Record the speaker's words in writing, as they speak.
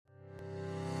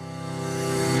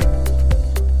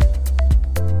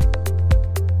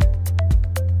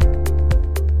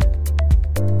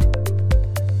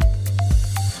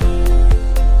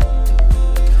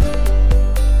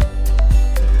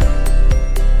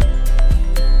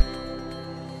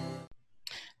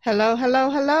Hello, hello,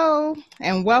 hello,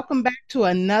 and welcome back to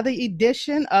another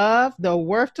edition of the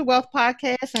Worth to Wealth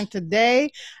podcast. And today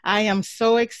I am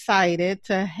so excited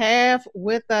to have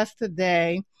with us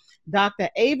today Dr.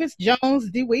 Avis Jones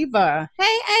DeWeaver.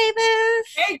 Hey, Avis.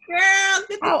 Hey girl,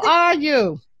 good to How see are you?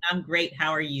 you. I'm great.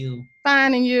 How are you?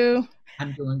 Fine, and you?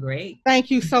 I'm doing great. Thank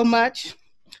you so much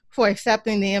for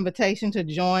accepting the invitation to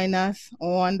join us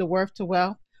on the Worth to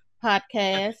Wealth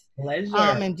podcast. Pleasure.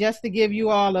 And just to give you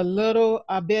all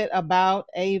a bit about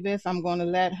Avis, I'm going to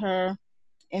let her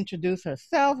introduce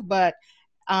herself. But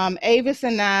Avis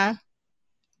and I,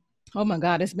 oh my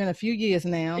God, it's been a few years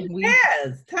now.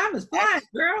 Yes, time is flying,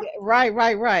 girl.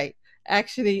 Right.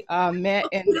 Actually, met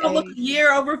in You don't look a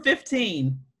year over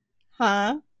 15.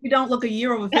 huh? You don't look a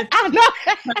year over 15. I know.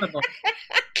 Incredible.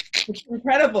 It's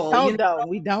incredible. Don't though.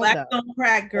 We don't Black though. don't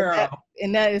crack, girl.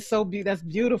 And that is so beautiful. That's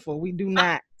beautiful. We do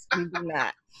not. We do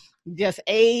not. Just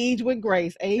age with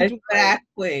grace. Age with grace.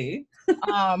 Exactly.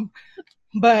 Um,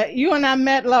 but you and I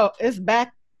met low. It's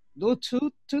back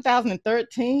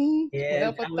 2013.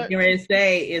 Yes, I was going to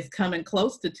say it's coming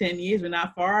close to 10 years. We're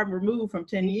not far removed from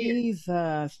 10 years.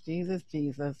 Jesus.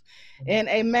 And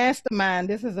a mastermind.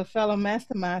 This is a fellow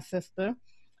mastermind sister.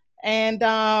 And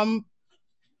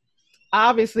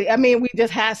obviously, I mean, we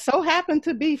just so happened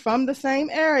to be from the same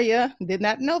area. Did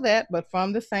not know that, but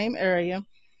from the same area.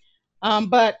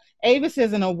 But Avis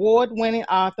is an award-winning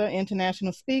author,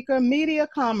 international speaker, media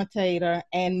commentator,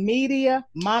 and media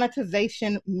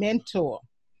monetization mentor.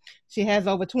 She has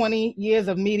over 20 years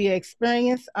of media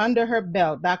experience under her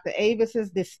belt. Dr. Avis's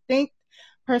distinct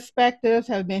perspectives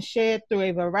have been shared through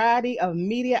a variety of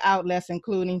media outlets,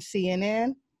 including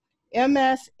CNN,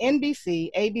 MS, NBC,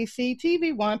 ABC,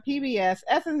 TV1, PBS,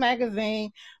 Essence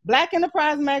Magazine, Black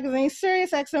Enterprise Magazine,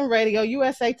 Sirius XM Radio,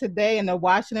 USA Today, and the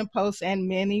Washington Post, and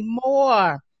many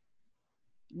more.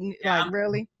 Yeah.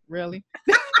 Like, really?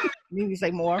 Need to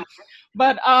say more.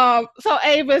 But so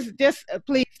Avis, just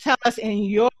please tell us in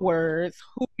your words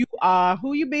who you are,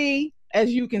 who you be,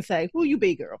 as you can say, who you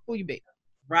be, girl, who you be.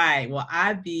 Right. Well,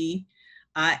 I be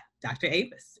Dr.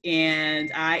 Avis,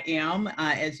 and I am,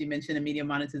 as you mentioned, a media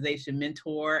monetization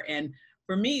mentor. And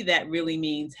for me, that really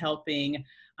means helping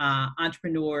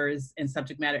entrepreneurs and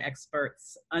subject matter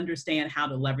experts understand how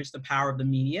to leverage the power of the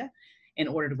media in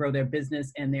order to grow their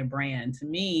business and their brand. To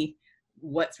me,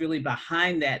 what's really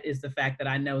behind that is the fact that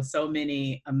I know so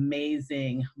many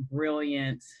amazing,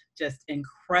 brilliant, just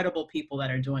incredible people that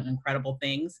are doing incredible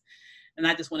things. And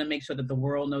I just want to make sure that the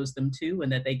world knows them too, and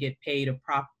that they get paid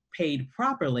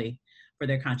properly for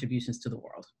their contributions to the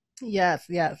world. Yes.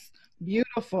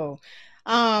 Beautiful.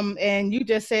 And you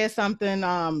just said something,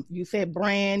 you said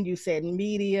brand, you said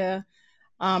media.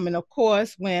 And of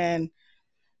course, when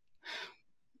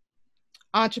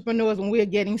entrepreneurs, when we're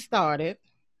getting started,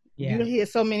 you hear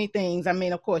so many things. I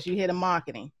mean, of course, you hear the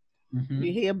marketing,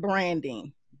 you hear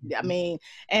branding. I mean,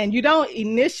 and you don't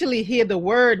initially hear the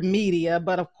word media,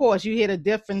 but of course you hear the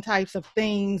different types of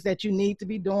things that you need to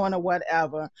be doing or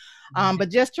whatever.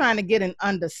 But just trying to get an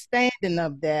understanding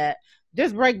of that,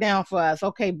 just break down for us.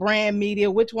 Okay, brand, media,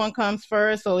 which one comes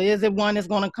first? Or is it one that's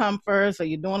going to come first? Or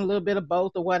you're doing a little bit of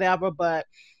both or whatever. But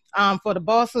for the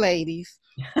boss ladies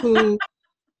who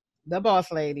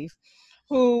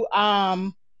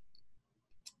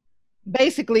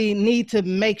basically need to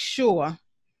make sure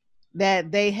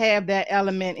that they have that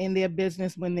element in their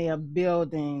business when they are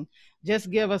building.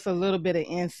 Just give us a little bit of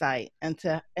insight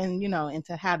into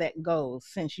how that goes,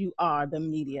 since you are the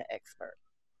media expert.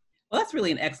 Well, that's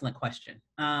really an excellent question.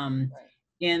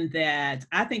 In that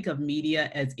I think of media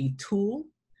as a tool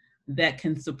that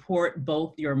can support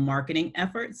both your marketing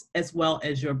efforts as well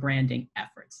as your branding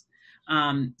efforts.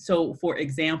 So for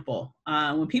example,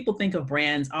 when people think of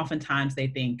brands, oftentimes they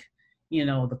think,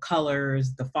 the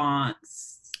colors, the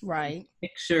fonts, right,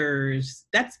 pictures.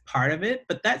 That's part of it,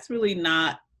 but that's really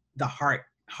not the heart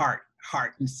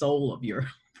and soul of your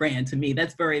brand. To me,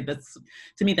 that's like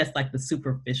the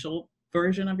superficial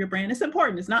version of your brand. It's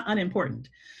important. It's not unimportant.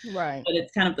 Right. But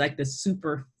it's kind of like the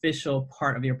superficial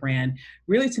part of your brand.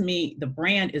 Really, to me, the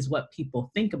brand is what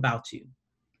people think about you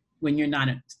when you're not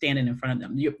standing in front of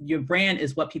them. Your brand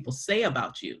is what people say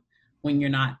about you when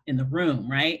you're not in the room,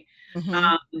 right?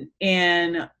 Mm-hmm.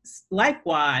 And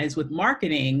likewise with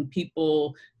marketing,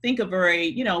 people think of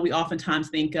we oftentimes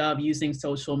think of using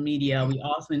social media. We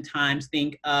oftentimes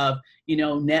think of,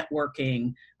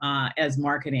 networking as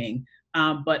marketing.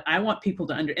 But I want people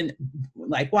to and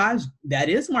likewise, that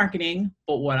is marketing.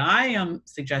 But what I am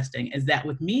suggesting is that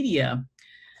with media,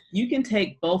 you can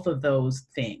take both of those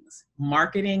things,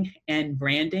 marketing and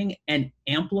branding, and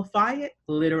amplify it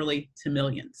literally to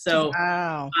millions. So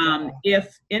wow.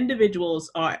 If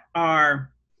individuals are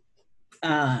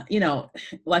you know,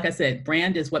 like I said,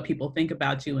 brand is what people think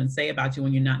about you and say about you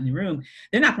when you're not in the room.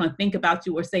 They're not going to think about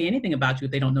you or say anything about you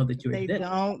if they don't know that you They exist.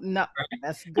 don't know. Right?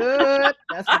 That's good.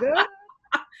 That's good.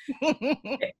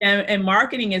 And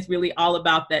marketing is really all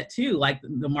about that too. Like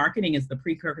the marketing is the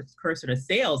precursor to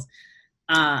sales.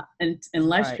 And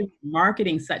unless Right. you're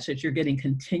marketing such that you're getting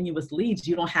continuous leads,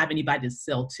 you don't have anybody to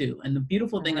sell to. And the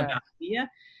beautiful thing Right. about media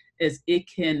is it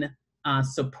can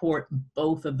support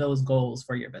both of those goals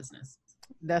for your business.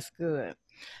 That's good.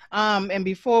 And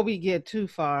before we get too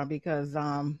far, because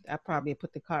I probably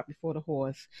put the cart before the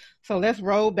horse. So let's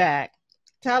roll back.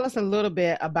 Tell us a little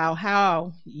bit about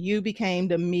how you became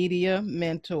the media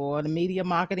mentor, the media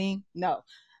marketing, no,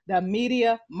 the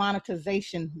media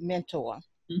monetization mentor.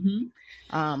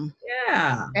 Mm-hmm. Um,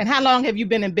 Yeah. and how long have you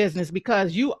been in business?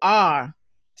 Because you are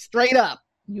straight up.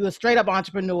 You're a straight up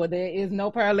entrepreneur. There is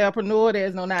no parallelpreneur.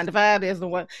 There's no 9 to 5. There's no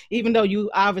one, even though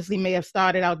you obviously may have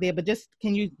started out there, but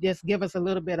can you just give us a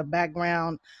little bit of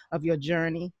background of your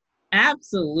journey into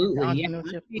Absolutely. Yeah. I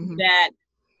entrepreneurship? made Mm-hmm. that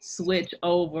switch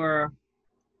over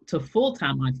to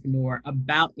full-time entrepreneur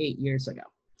about 8 years ago.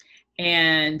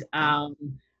 And I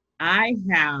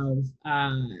have,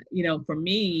 you know, for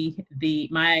me,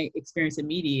 my experience in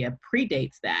media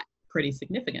predates that pretty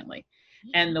significantly.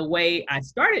 And the way I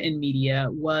started in media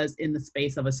was in the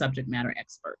space of a subject matter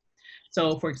expert.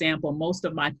 So, for example, most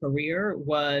of my career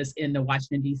was in the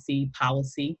Washington, D.C.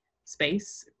 policy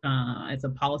space as a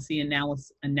policy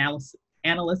analyst,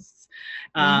 Mm-hmm.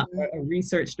 a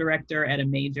research director at a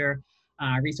major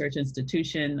research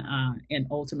institution, and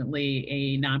ultimately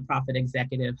a nonprofit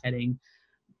executive heading,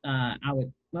 one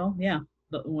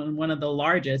of the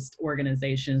largest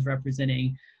organizations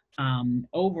representing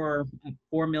over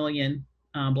 4 million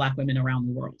Black women around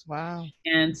the world. Wow.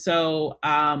 And so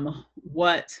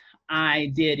what I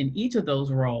did in each of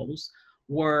those roles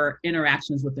were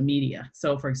interactions with the media.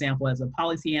 So for example, as a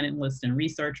policy analyst and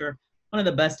researcher, one of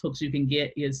the best hooks you can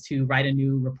get is to write a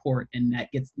new report, and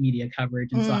that gets media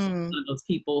coverage. And so I'm one of those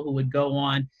people who would go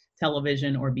on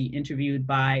television or be interviewed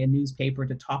by a newspaper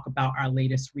to talk about our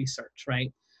latest research,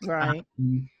 right? Right.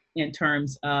 In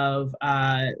terms of,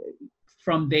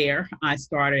 from there, I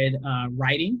started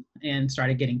writing and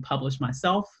started getting published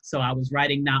myself. So I was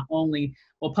writing not only,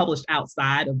 published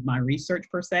outside of my research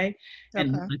per se,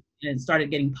 and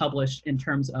started getting published in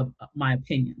terms of my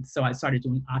opinions. So I started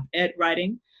doing op-ed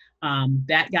writing.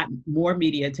 That got more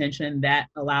media attention. That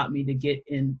allowed me to get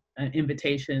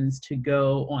invitations to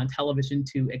go on television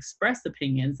to express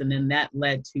opinions. And then that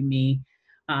led to me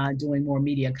doing more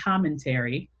media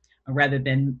commentary rather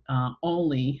than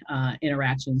only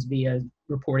interactions via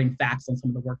reporting facts on some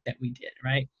of the work that we did,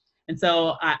 right? And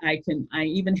so I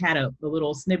even had a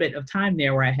little snippet of time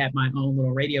there where I had my own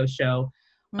little radio show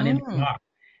on NPR.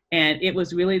 And it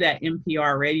was really that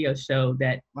NPR radio show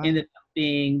that ended up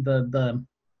being the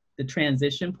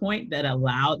transition point that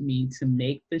allowed me to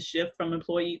make the shift from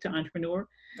employee to entrepreneur.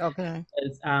 Okay.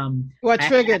 Because, what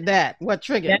triggered that?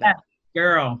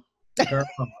 Girl.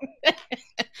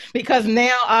 Because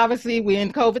now, obviously, we're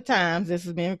in COVID times. This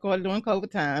is being recorded during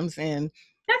COVID times, and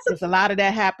there's a lot of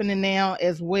that happening now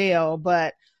as well.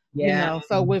 But, you know,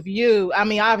 so with you, I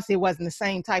mean, obviously, it wasn't the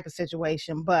same type of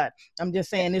situation, but I'm just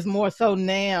saying it's more so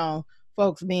now,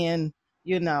 folks being,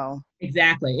 you know.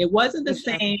 Exactly. It wasn't the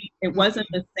same. It wasn't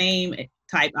the same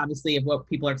type, obviously, of what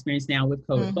people are experiencing now with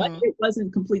COVID, but it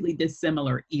wasn't completely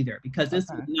dissimilar either, because this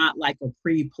was not like a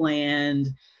pre-planned.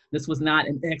 This was not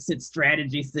an exit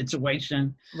strategy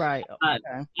situation. Right.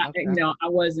 You know, I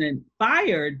wasn't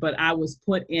fired, but I was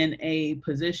put in a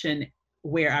position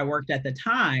where I worked at the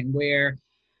time where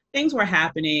things were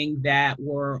happening that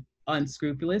were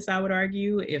unscrupulous, I would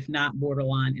argue, if not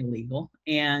borderline illegal.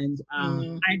 And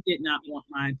I did not want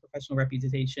my professional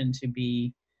reputation to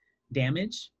be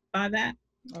damaged by that.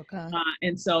 Okay.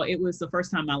 And so it was the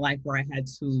first time in my life where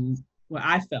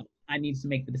I felt I needed to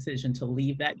make the decision to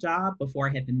leave that job before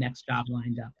I had the next job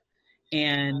lined up.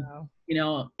 And, you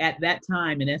know, at that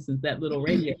time, in essence, that little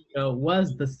radio show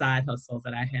was the side hustle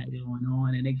that I had going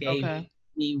on. And it gave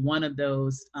me one of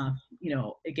those, you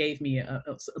know, it gave me a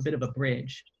bit of a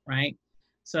bridge, right?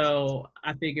 So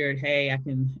I figured, hey, I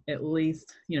can at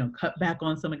least, you know, cut back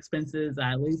on some expenses.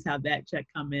 I at least have that check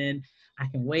come in. I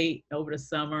can wait over the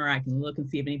summer. I can look and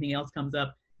see if anything else comes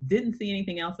up. Didn't see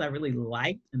anything else I really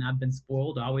liked. And I've been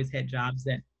spoiled. I always had jobs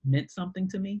that meant something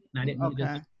to me. And I didn't really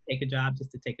just take a job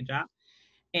just to take a job.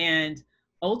 And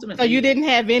ultimately. So you didn't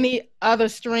have any other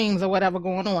streams or whatever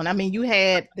going on. I mean, you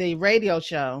had the radio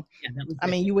show. Yeah, that was I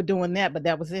mean, you were doing that, but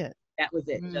that was it. That was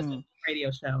it. Just a radio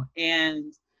show.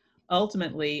 And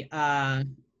ultimately,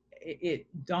 it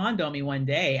dawned on me one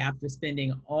day after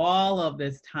spending all of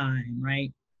this time,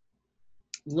 right?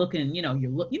 Looking,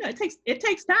 it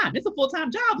takes time. It's a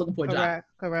full-time job looking for a job.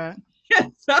 Correct.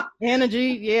 So,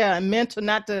 energy, yeah, and mental,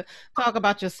 not to talk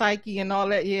about your psyche and all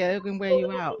that. Yeah, it can wear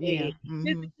you out. Yeah.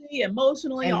 Physically,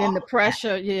 emotionally, and then the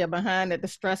pressure, behind it, the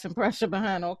stress and pressure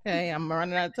behind, okay, I'm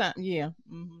running out of time. Yeah.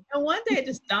 And one day it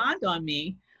just dawned on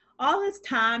me, all this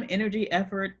time, energy,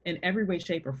 effort in every way,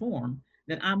 shape, or form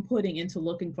that I'm putting into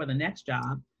looking for the next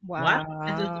job. Wow. Why don't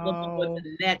I just look for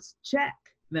the next check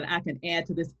that I can add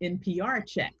to this NPR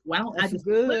check? Why don't I just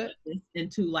put this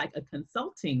into like a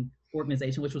consulting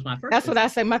organization, which was my first. That's what I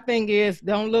say. My thing is,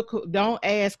 don't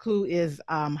ask who is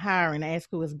hiring, ask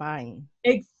who is buying.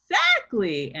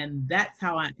 Exactly. And that's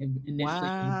how I initially.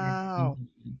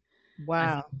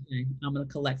 Wow. Okay, I'm going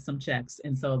to collect some checks.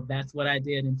 And so that's what I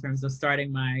did in terms of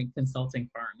starting my consulting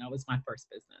firm. That was my first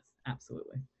business.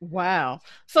 Absolutely. Wow.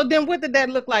 So then what did that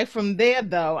look like from there,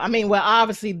 though? I mean, well,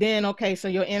 obviously then, okay, so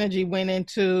your energy went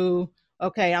into,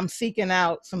 okay, I'm seeking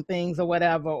out some things or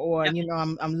whatever, or,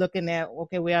 I'm looking at,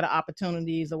 okay, where are the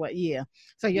opportunities or what? Yeah.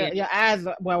 So your eyes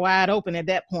were wide open at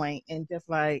that point and just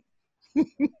like,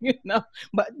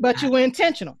 but you were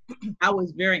intentional. I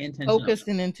was very intentional. Focused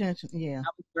and intentional. Yeah.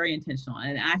 I was very intentional.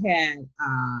 And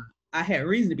I had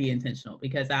reason to be intentional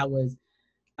because I was,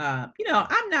 I'm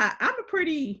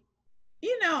pretty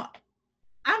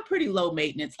low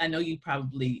maintenance. I know you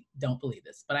probably don't believe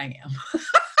this, but I am.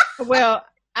 Well,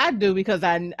 I do, because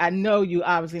I know you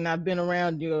obviously, and I've been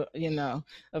around you,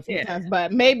 a few times,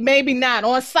 but maybe not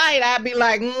on site. I'd be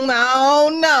like,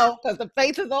 no, because the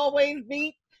faces always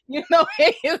be,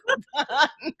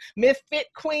 misfit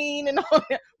queen and all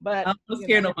that. But I'm not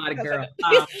scared nobody, girl.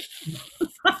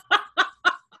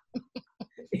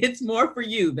 It's more for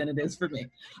you than it is for me.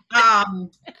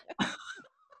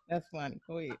 That's funny.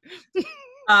 Go ahead.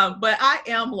 But I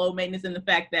am low maintenance in the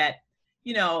fact that,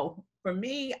 for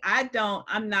me,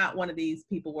 I'm not one of these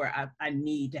people where I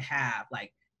need to have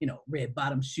like, red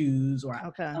bottom shoes, or I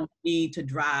don't need to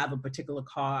drive a particular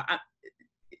car.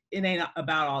 It ain't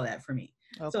about all that for me.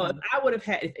 Okay. So if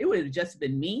it would have just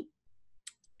been me,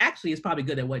 actually, it's probably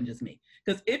good it wasn't just me.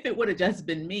 Because if it would have just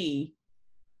been me,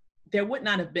 there would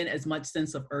not have been as much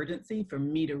sense of urgency for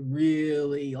me to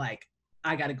really like,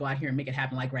 I got to go out here and make it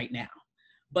happen like right now.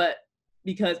 But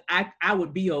because I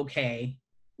would be okay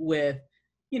with,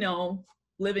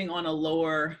 living on a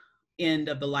lower end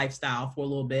of the lifestyle for a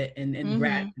little bit and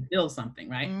gradually build something,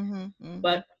 right?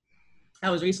 But I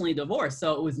was recently divorced,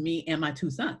 so it was me and my 2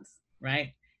 sons,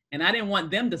 right? And I didn't want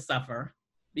them to suffer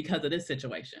because of this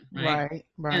situation, right?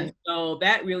 Right. And so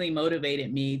that really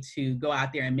motivated me to go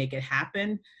out there and make it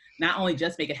happen. Not only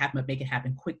just make it happen, but make it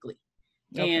happen quickly.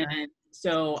 Okay. And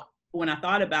so when I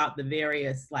thought about the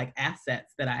various like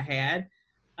assets that I had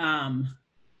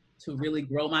to really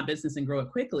grow my business and grow it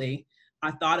quickly,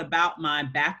 I thought about my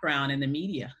background in the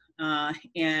media.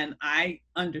 And I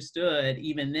understood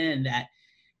even then that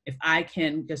if I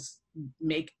can just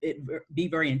make it be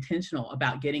very intentional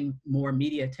about getting more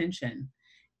media attention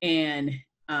and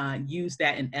use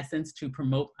that in essence to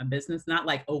promote my business, not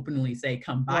like openly say,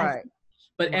 come buy,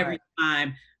 but every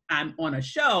time I'm on a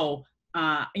show,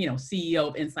 CEO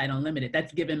of Insight Unlimited,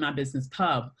 that's given my business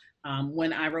pub.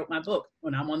 When I wrote my book,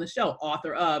 when I'm on the show,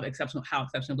 author of How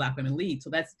Exceptional Black Women Lead. So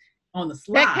that's on the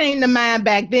slide. That came to mind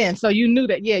back then. So you knew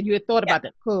that, you had thought about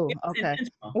that. Cool. Okay.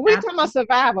 Well, we're talking about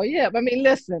survival. Yeah. I mean,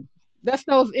 listen, that's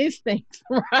those instincts,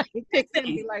 right?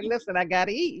 Be like, listen, I got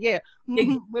to eat. Yeah.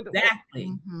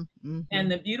 Exactly. And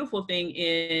the beautiful thing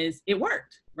is it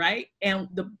worked, right? And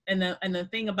the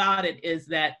thing about it is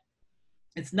that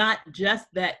it's not just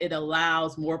that it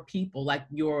allows more people like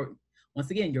once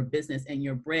again, your business and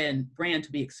your brand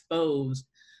to be exposed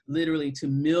literally to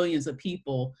millions of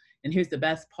people. And here's the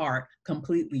best part,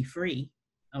 completely free.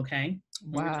 Okay.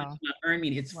 Wow. When we're talking about earned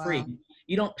media, it's free.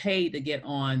 You don't pay to get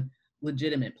on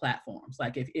legitimate platforms.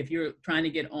 Like if you're trying to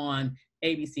get on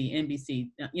ABC, NBC,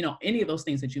 any of those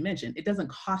things that you mentioned, it doesn't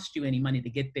cost you any money to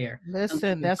get there.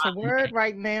 Listen, that's a word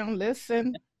right now.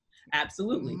 Listen.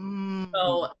 Absolutely.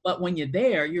 So, but when you're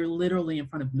there, you're literally in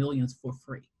front of millions for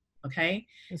free. Okay.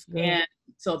 And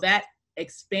so that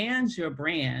expands your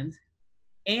brand.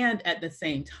 And at the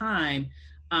same time,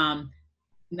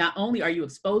 not only are you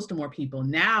exposed to more people,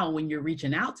 now when you're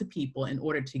reaching out to people in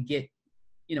order to get,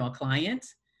 a client,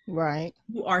 right?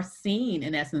 You are seen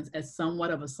in essence as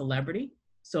somewhat of a celebrity.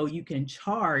 So you can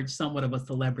charge somewhat of a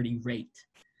celebrity rate.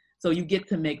 So you get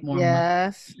to make more money.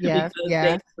 Yes.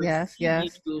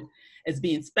 As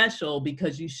being special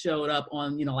because you showed up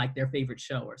on, like their favorite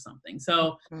show or something.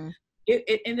 So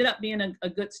it ended up being a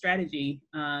good strategy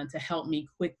to help me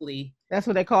quickly. That's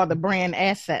what they call the brand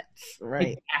assets,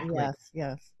 right? Exactly. Yes,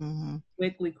 yes. Mm-hmm.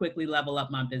 Quickly level up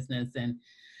my business and,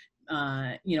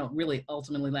 really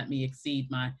ultimately let me exceed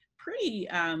my pretty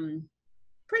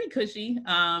cushy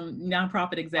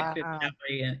nonprofit executive Wow.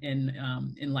 salary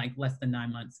in like less than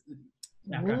 9 months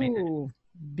after I made Ooh,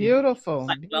 that. beautiful,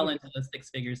 Like well beautiful. into the six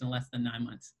figures in less than 9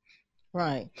 months.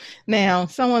 Right. Now,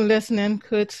 someone listening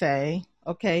could say,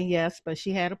 okay, yes, but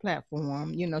she had a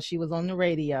platform. You know, she was on the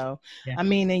radio. Yeah. I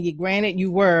mean, and you granted you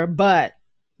were, but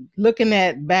looking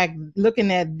at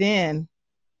then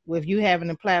with you having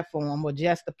a platform or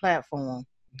just a platform,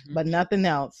 but nothing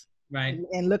else. Right.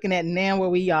 And looking at now where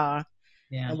we are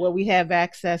Yeah. and what we have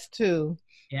access to,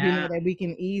 you know, Yeah. that we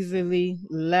can easily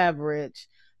leverage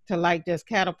to like just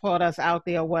catapult us out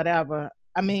there or whatever.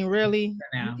 I mean, really,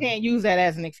 For you now. can't use that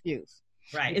as an excuse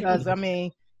Right. because, I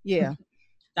mean, yeah,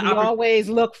 The we opportunity. always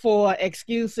look for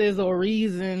excuses or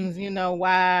reasons, you know,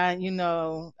 why, you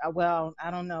know, well,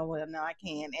 I don't know, well, no, I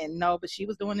can't, and no, but she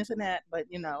was doing this and that, but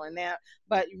you know, and that,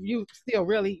 but you still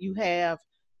really, you have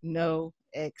no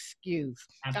excuse.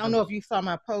 I don't know Absolutely. if you saw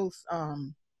my post,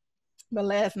 but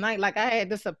last night, like I had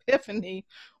this epiphany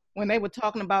when they were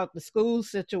talking about the school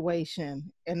situation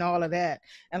and all of that,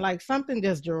 and like something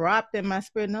just dropped in my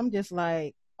spirit, and I'm just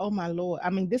like, oh my Lord, I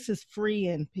mean, this is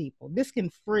freeing people. This can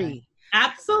Right. free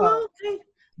folks Absolutely.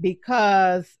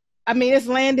 because I mean it's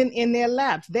landing in their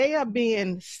laps. They are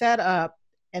being set up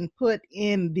and put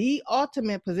in the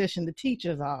ultimate position, the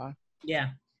teachers are,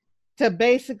 Yeah. to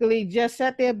basically just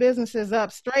set their businesses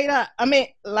up straight up. I mean,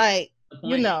 like, The you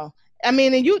point. know, I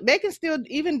mean, and they can still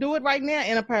even do it right now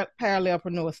in a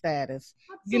parallelpreneur status,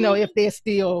 you know, if Absolutely. they're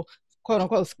still quote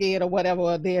unquote scared or whatever,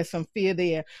 or there's some fear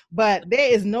there. But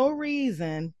there is no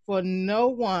reason for no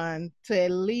one to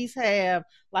at least have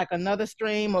like another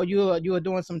stream, or you're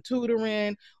doing some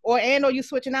tutoring, or you're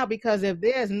switching out, because if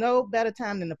there's no better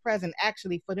time than the present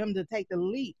actually for them to take the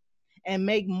leap and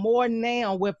make more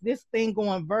now with this thing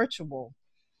going virtual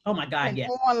Oh my God. and Yeah.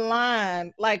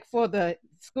 online, like for the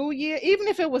school year, even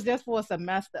if it was just for a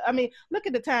semester. I mean, look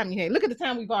at the time you had. Look at the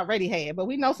time we've already had, but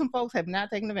we know some folks have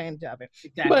not taken advantage of it.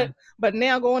 But Exactly. but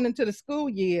now going into the school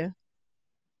year,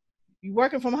 you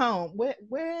working from home.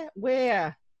 Where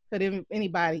could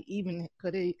anybody even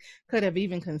could have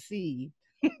even conceived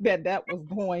that was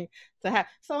going to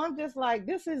happen? So I'm just like,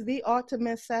 this is the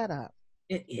ultimate setup.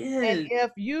 It And is.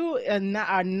 if you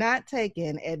are not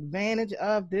taking advantage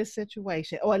of this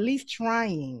situation, or at least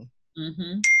trying,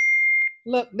 Mm-hmm.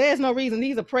 look, there's no reason.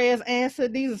 These are prayers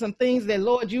answered. These are some things that,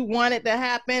 Lord, you wanted to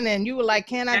happen, and you were like,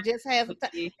 can I just have some time?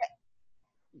 Absolutely.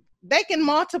 They can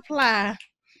multiply,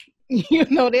 you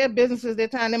know, their businesses, their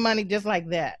time, their money just like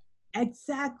that.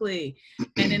 Exactly.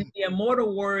 And in the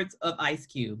immortal words of Ice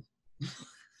Cube,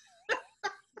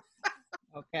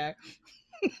 Okay.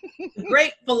 the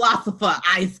great philosopher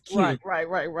Ice Right, Cube, right,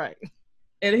 right, right.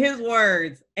 in his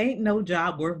words, ain't no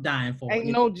job worth dying for. Ain't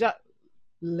no job.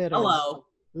 Literally. Hello.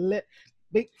 Lit,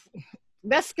 big,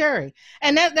 that's scary,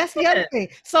 and that's the other thing.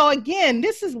 So again,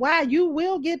 this is why you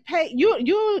will get paid.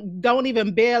 You don't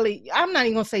even barely, I'm not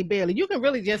even gonna say barely, you can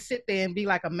really just sit there and be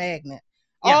like a magnet.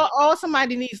 Yeah. All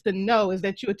somebody needs to know is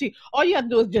that you're a teacher. All you have to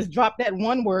do is just drop that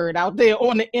one word out there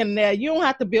on the internet. You don't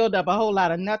have to build up a whole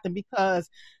lot of nothing, because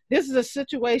this is a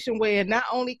situation where not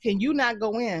only can you not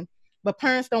go in, but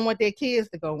parents don't want their kids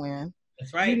to go in.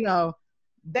 That's You right. know,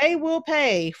 they will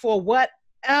pay for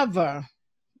whatever.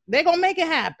 They're gonna make it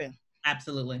happen.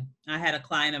 Absolutely. I had a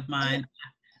client of mine.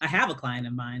 I have a client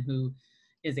of mine who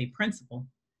is a principal,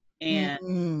 and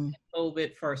Mm-hmm. when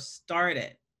COVID first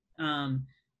started, um,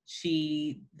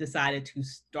 she decided to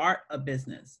start a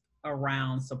business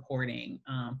around supporting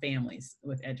families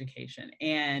with education.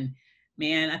 And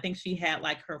man, I think she had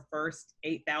like her first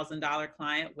 $8,000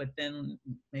 client within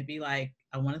maybe like,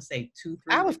 I want to say two,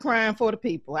 I 3 weeks. was crying for the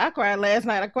people. I cried last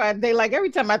night. I cried today. Like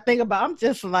every time I think about it, I'm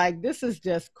just like, this is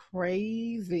just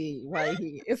crazy right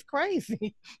here. It's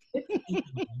crazy. It's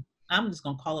evil. I'm just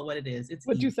gonna call it what it is. It's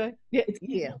What you evil. say? Yeah, It's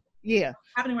yeah, evil. yeah.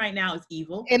 Happening right now is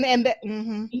evil. And that,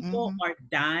 mm-hmm, People mm-hmm. are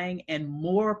dying, and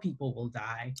more people will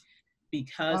die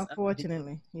because of the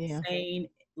Unfortunately, yeah. insane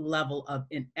level of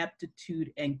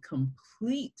ineptitude and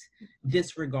complete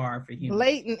disregard for human.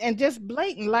 Blatant, and just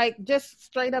blatant, like just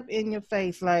straight up in your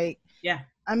face. Like, Yeah,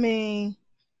 I mean,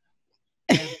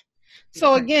 yeah, it's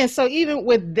so crazy. again, so even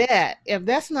with that, if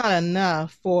that's not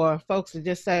enough for folks to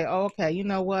just say, oh, okay, you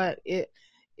know what,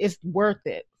 it's worth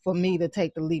it for me to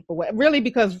take the leap away. Really,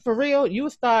 because for real, you're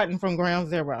starting from ground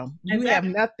zero. You have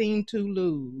Exactly. nothing to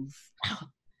lose.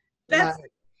 That's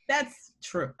Like, That's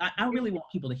true. I really want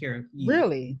people to hear you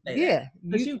Really? say that. Yeah.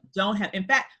 Because you don't have, in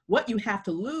fact, what you have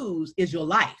to lose is your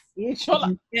life. It's If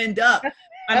you end up,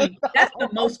 I mean, that's the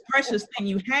most precious thing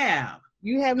you have.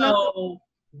 You have nothing. So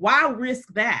why risk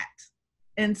that?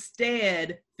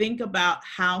 Instead, think about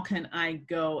how can I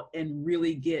go and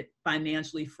really get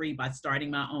financially free by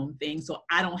starting my own thing so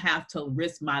I don't have to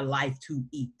risk my life to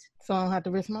eat. So I don't have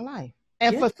to risk my life.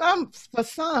 And Yeah. for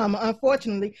some,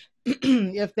 unfortunately,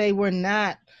 if they were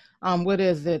not, what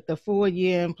is it, the full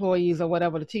year employees or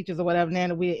whatever, the teachers or whatever, now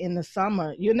that we're in the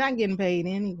summer, you're not getting paid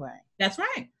anyway. That's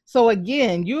right. So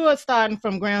again, you are starting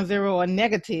from ground zero or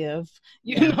negative,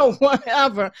 Yeah.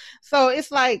 whatever. So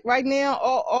it's like right now,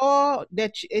 all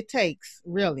that it takes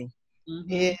really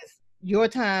is your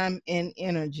time and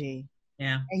energy.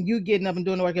 Yeah. And you getting up and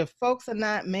doing the work. If folks are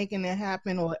not making it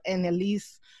happen, and at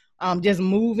least just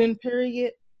moving,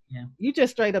 period. Yeah. You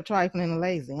just straight up trifling and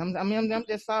lazy. I'm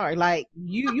just sorry. Like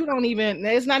you don't even.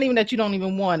 It's not even that you don't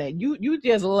even want it. You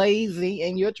just lazy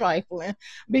and you're trifling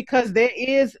because there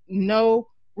is no.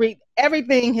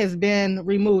 Everything has been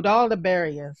removed. All the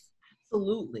barriers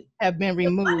Absolutely have been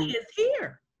removed. The money is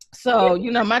here. So,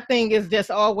 my thing is just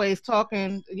always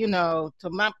talking, to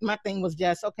my thing was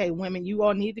just, okay, women, you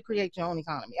all need to create your own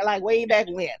economy. Like way back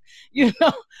when,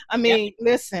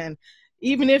 listen,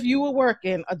 even if you were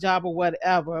working a job or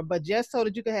whatever, but just so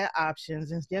that you could have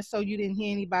options and just so you didn't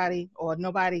hear anybody or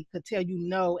nobody could tell you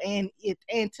no and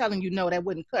telling you no, that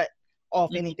wouldn't cut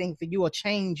off anything for you or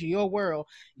change your world.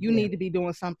 You need to be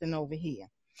doing something over here.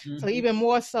 So even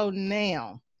more so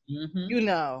now,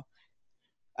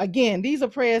 again, these are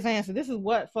prayers answered. This is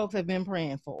what folks have been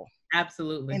praying for.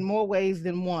 Absolutely. In more ways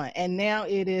than one. And now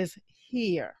it is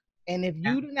here. And if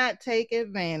you do not take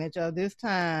advantage of this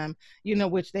time,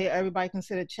 which everybody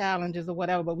considered challenges or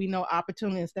whatever, but we know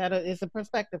opportunities, it's a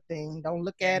perspective thing. Don't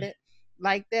look at it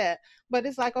like that. But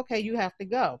it's like, okay, you have to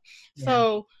go. Yeah.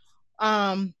 So,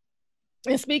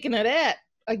 and speaking of that,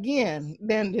 again,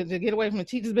 then to get away from the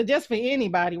teachers, but just for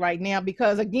anybody right now,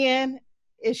 because again,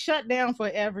 it's shut down for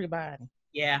everybody.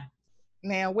 Yeah.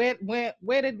 Now, where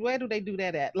do they do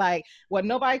that at? Like, what,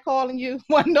 nobody calling you?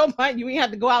 What, nobody, you ain't have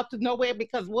to go out to nowhere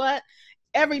because what?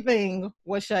 Everything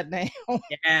was shut down.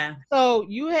 Yeah. So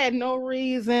you had no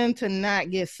reason to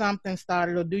not get something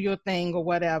started or do your thing or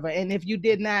whatever. And if you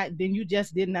did not, then you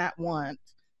just did not want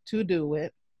to do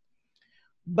it.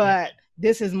 But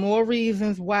this is more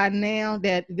reasons why now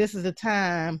that this is a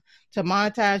time to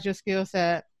monetize your skill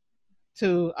set,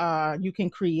 to you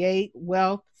can create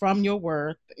wealth from your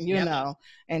work,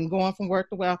 and going from work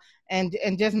to wealth and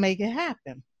just make it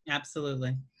happen.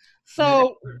 Absolutely.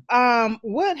 So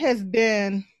what has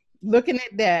been looking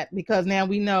at that, because now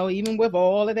we know, even with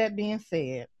all of that being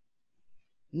said,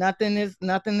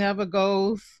 nothing ever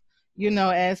goes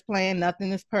as planned.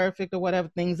 Nothing is perfect or whatever.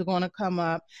 Things are going to come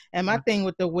up. And my thing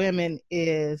with the women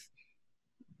is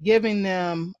giving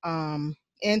them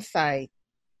insight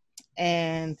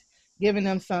and giving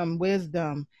them some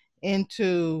wisdom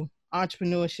into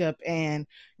entrepreneurship and,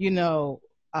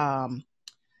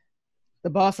 the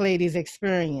boss lady's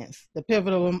experience, the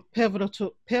pivotal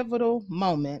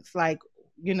moments, like,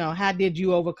 how did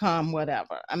you overcome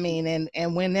whatever? I mean,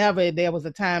 and whenever there was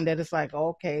a time that it's like,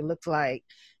 okay, looks like,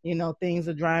 things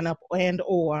are drying up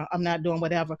or I'm not doing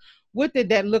whatever. What did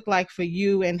that look like for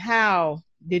you, and how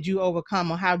did you overcome,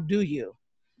 or how do you?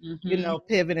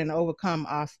 Pivot and overcome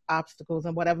obstacles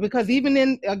and whatever, because even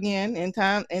in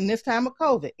this time of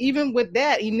COVID, even with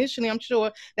that, initially, I'm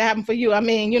sure that happened for you. I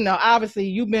mean, obviously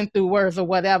you've been through worse or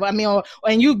whatever. I mean,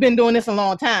 and you've been doing this a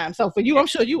long time. So for you, I'm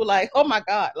sure you were like, oh my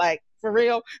God, like for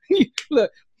real.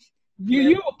 Look,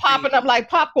 you were popping up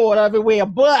like popcorn everywhere,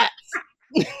 but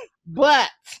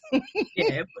yeah,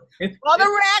 for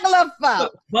the regular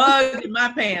folks, bug in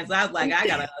my pants. I was like, I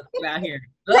gotta get out here.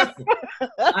 Listen,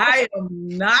 I am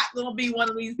not gonna be one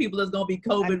of these people that's gonna be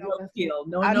COVID killed.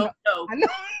 No. I know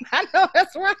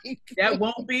that's right. That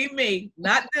won't be me.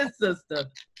 Not this sister.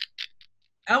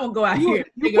 I won't go out here.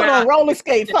 You put on roller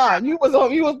skates, huh? You was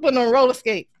putting on roller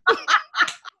skates.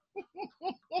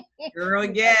 Girl,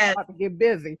 yes. About to get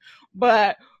busy,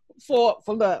 but for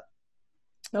look,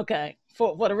 okay.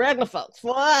 For the regular folks,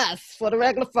 for us, for the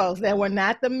regular folks that were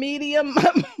not the media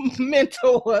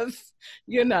mentors,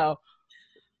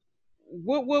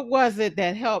 what was it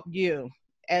that helped you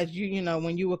as you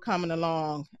when you were coming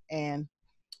along and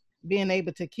being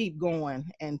able to keep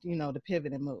going and, to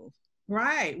pivot and move?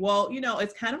 Right. Well,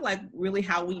 it's kind of like really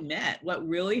how we met. What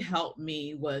really helped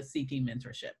me was seeking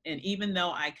mentorship. And even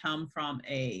though I come from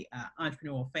a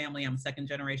entrepreneurial family, I'm a second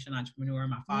generation entrepreneur.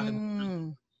 My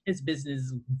father his business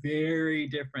is very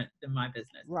different than my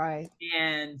business. Right.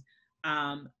 And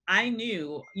I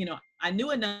knew, I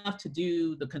knew enough to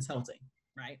do the consulting,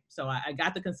 right? So I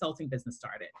got the consulting business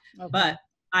started, Okay. but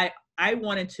I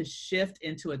wanted to shift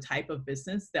into a type of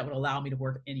business that would allow me to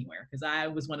work anywhere, because I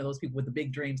was one of those people with the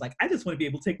big dreams. Like, I just want to be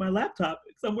able to take my laptop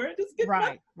somewhere and just get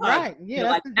my work. Right. Yeah,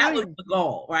 that's Like the that was dream. the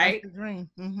goal, right? That's the dream.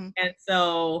 And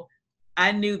so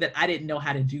I knew that I didn't know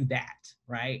how to do that,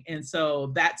 right? And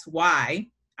so that's why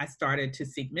I started to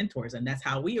seek mentors, and that's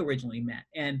how we originally met.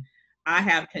 And I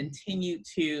have continued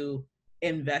to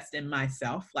invest in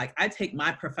myself. Like, I take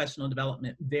my professional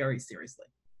development very seriously.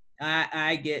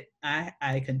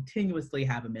 I continuously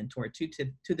have a mentor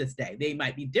to this day. They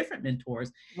might be different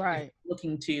mentors. Right. If I'm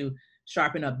looking to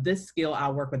sharpen up this skill,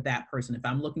 I'll work with that person. If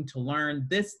I'm looking to learn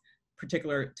this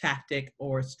particular tactic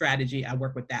or strategy, I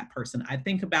work with that person. I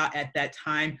think about, at that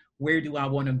time, where do I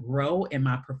want to grow in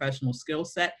my professional skill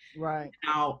set? Right.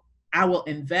 I will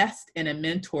invest in a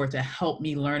mentor to help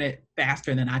me learn it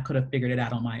faster than I could have figured it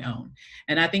out on my own.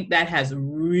 And I think that has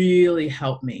really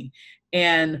helped me.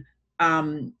 And,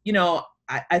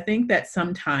 I think that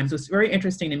sometimes it's very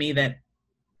interesting to me that,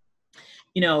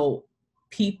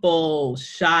 people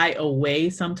shy away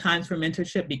sometimes from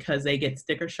mentorship because they get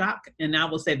sticker shock. And I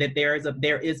will say that there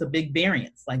is a big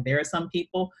variance. Like, there are some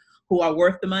people who are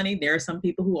worth the money. There are some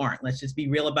people who aren't. Let's just be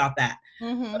real about that.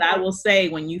 But I will say,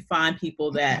 when you find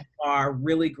people that are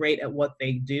really great at what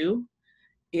they do,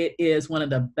 it is one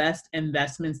of the best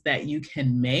investments that you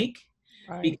can make,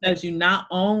 because you not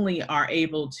only are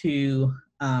able to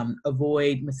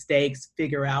avoid mistakes,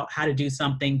 figure out how to do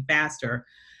something faster.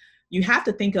 You have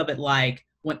to think of it like,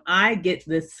 when I get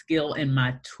this skill in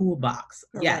my toolbox,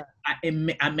 yes,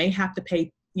 I may have to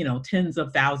pay, tens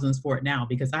of thousands for it now,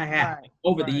 because I have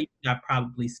over the years, I've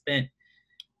probably spent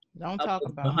don't talk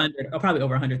about 100, or probably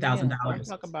over $100,000. Don't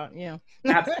talk about,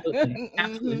 Absolutely,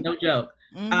 absolutely, no joke.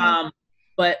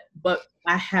 But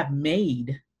I have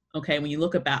made, okay, when you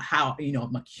look about how,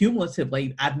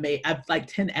 cumulatively, I've like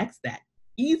 10x that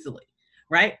easily,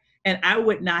 right? And I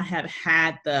would not have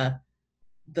had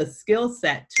the skill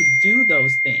set to do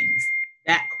those things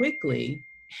that quickly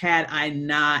had I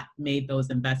not made those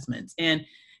investments. And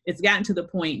it's gotten to the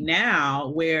point now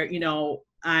where,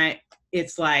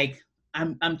 it's like,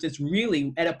 I'm just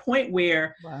really at a point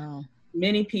where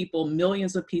many people,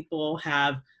 millions of people,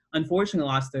 have unfortunately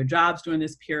lost their jobs during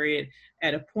this period,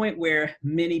 at a point where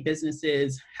many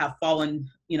businesses have fallen,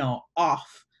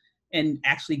 off and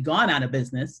actually gone out of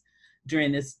business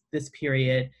during this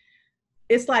period.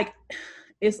 It's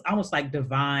almost like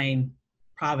divine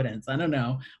providence. I don't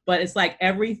know, but it's like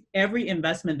every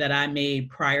investment that I made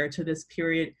prior to this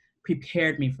period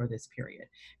prepared me for this period.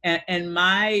 And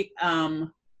my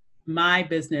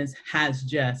business has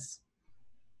just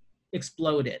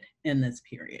exploded in this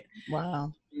period.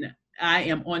 Wow. I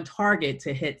am on target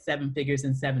to hit 7 figures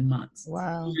in 7 months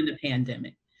during the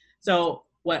pandemic. So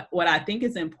what I think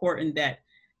is important, that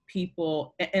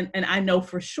people, and I know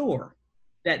for sure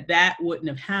that wouldn't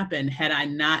have happened had I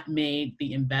not made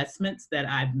the investments that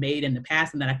I've made in the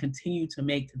past, and that I continue to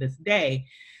make to this day,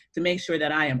 to make sure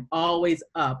that I am always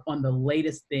up on the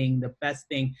latest thing, the best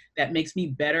thing that makes me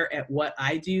better at what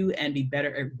I do, and be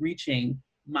better at reaching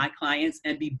my clients,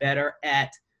 and be better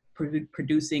at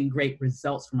producing great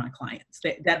results for my clients.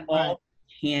 That all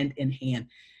hand in hand.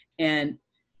 And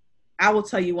I will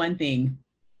tell you one thing,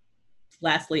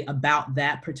 lastly, about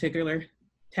that particular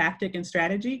tactic and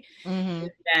strategy, is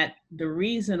that the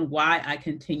reason why I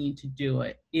continue to do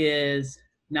it is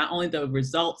not only the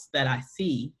results that I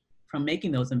see from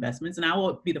making those investments, and I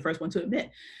will be the first one to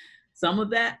admit, some of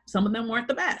them weren't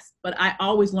the best, but I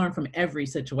always learn from every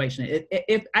situation.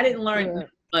 If I didn't learn,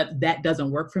 but that doesn't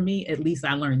work for me, at least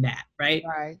I learned that, right?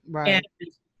 Right. And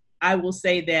I will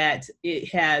say that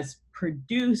it has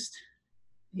produced,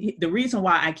 the reason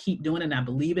why I keep doing it and I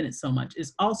believe in it so much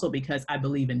is also because I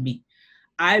believe in me.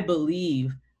 I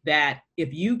believe that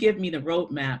if you give me the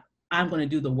roadmap, I'm going to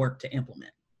do the work to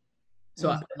implement. So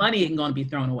the money isn't going to be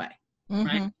thrown away,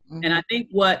 right? And I think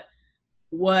what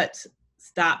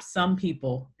stops some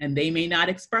people, and they may not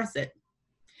express it,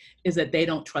 is that they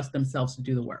don't trust themselves to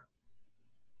do the work.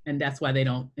 And that's why they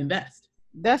don't invest.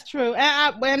 That's true.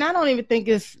 And I don't even think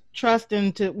it's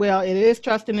trusting to, well, it is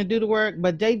trusting to do the work,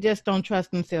 but they just don't trust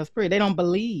themselves. They don't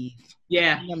believe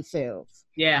in themselves.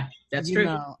 Yeah, that's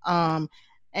true.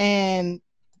 And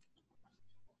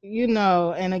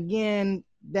again,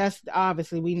 that's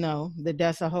obviously, we know that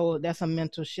that's a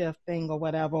mental shift thing or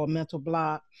whatever, or mental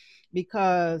block,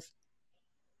 because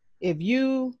if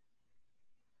you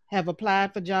have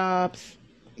applied for jobs,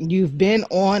 you've been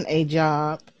on a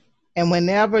job, and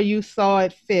whenever you saw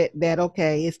it fit that,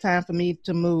 okay, it's time for me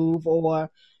to move, or,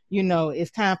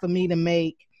 it's time for me to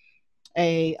make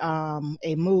a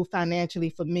move financially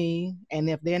for me, and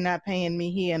if they're not paying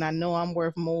me here and I know I'm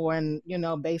worth more, and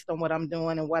based on what I'm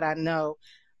doing and what I know,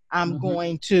 I'm Mm-hmm.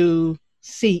 going to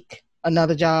seek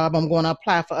another job. I'm going to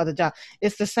apply for other jobs.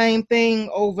 It's the same thing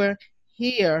over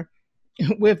here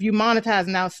with you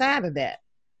monetizing outside of that.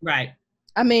 Right.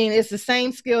 I mean, it's the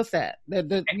same skill set.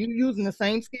 You're using the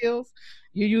same skills,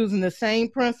 you're using the same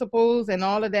principles and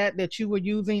all of that that you were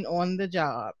using on the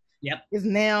job. Yep. Is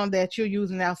now that you're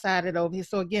using outside it over here.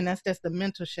 So again, that's just the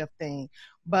mentorship thing.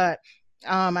 But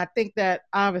I think that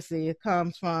obviously it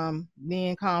comes from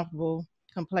being comfortable,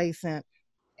 complacent,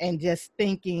 and just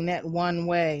thinking that one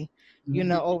way,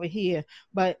 Mm-hmm. over here.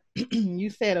 But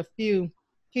you said a few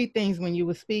key things when you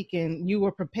were speaking. You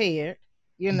were prepared,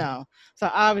 So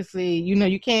obviously,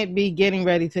 you can't be getting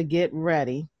ready to get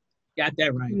ready. Got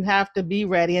that right. You have to be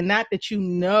ready. And not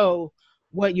that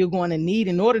what you're going to need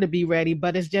in order to be ready,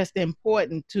 but it's just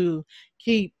important to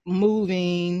keep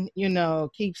moving,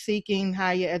 keep seeking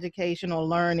higher education or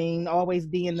learning, always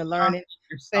be in the learning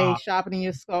phase, sharpening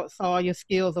your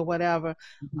skills or whatever.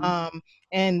 Mm-hmm.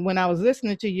 And when I was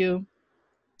listening to you,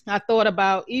 I thought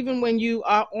about even when you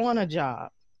are on a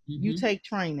job, you Mm-hmm. take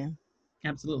training.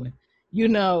 Absolutely. You're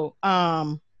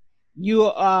going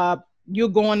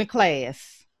to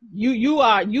class. You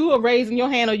are raising your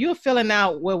hand, or you're filling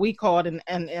out what we call an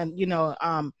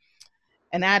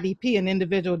IDP, an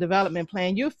individual development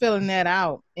plan. You're filling that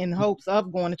out in hopes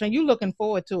of going to train. You're looking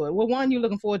forward to it. Well, one, you're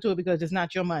looking forward to it because it's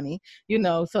not your money,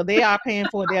 so they are paying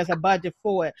for it. There's a budget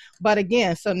for it. But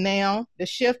again, so now the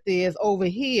shift is over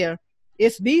here.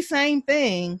 It's the same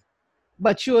thing,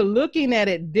 but you're looking at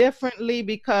it differently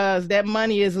because that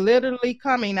money is literally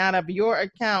coming out of your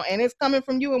account and it's coming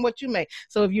from you and what you make.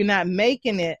 So if you're not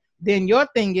making it, then your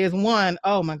thing is, one,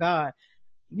 oh my God,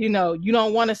 you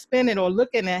don't want to spend it or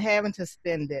looking at having to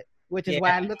spend it, which is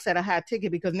why it looks at a high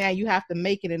ticket, because now you have to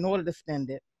make it in order to spend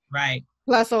it. Right.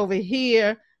 Plus over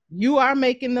here, you are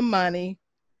making the money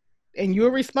and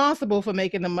you're responsible for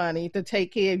making the money to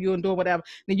take care of you and do whatever.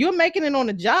 Now you're making it on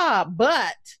the job,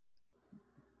 but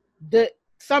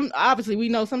obviously we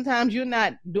know sometimes you're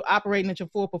not operating at your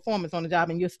full performance on the job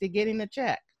and you're still getting the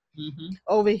check. Mm-hmm.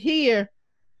 Over here,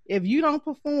 if you don't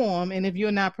perform and if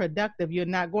you're not productive, you're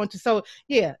not going to. So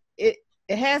yeah, it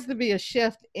has to be a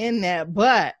shift in that,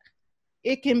 but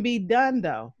it can be done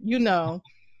though,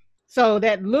 So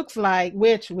that looks like,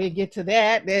 which we get to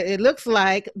that, it looks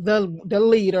like the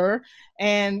leader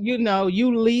and you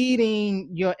leading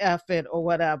your effort or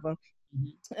whatever.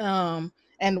 Mm-hmm.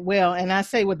 And I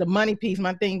say with the money piece,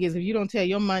 my thing is, if you don't tell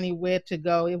your money where to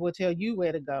go, it will tell you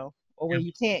where to go or where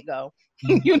you can't go,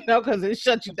 because it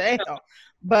shuts you down.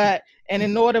 But, and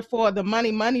in order for the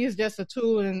money is just a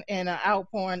tool and an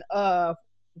outpouring of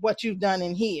what you've done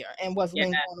in here and what's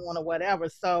been going on or whatever.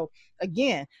 So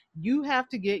again, you have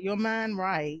to get your mind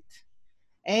right,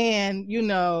 and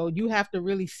you have to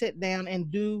really sit down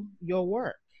and do your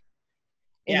work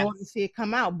in order to see it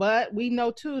come out. But we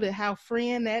know too that how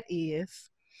freeing that is,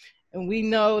 and we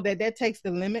know that takes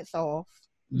the limits off,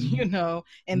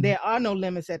 and there are no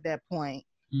limits at that point.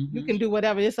 You can do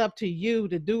whatever. It's up to you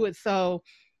to do it. So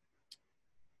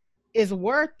it's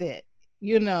worth it.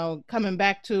 Coming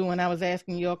back to when I was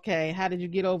asking you, okay, how did you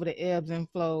get over the ebbs and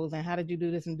flows, and how did you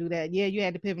do this and do that? Yeah, you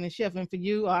had to pivot and shift, and for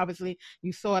you, obviously,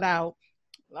 you sought out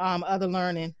other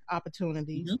learning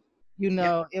opportunities.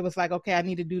 It was like, okay, I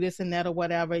need to do this and that or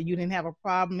whatever. You didn't have a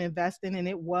problem investing, and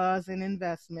it was an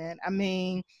investment. I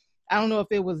mean, I don't know if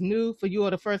it was new for you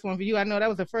or the first one for you. I know that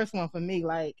was the first one for me.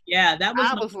 Like, that was.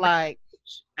 I was like,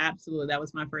 absolutely, that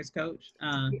was my first coach.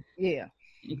 Yeah.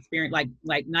 Experience,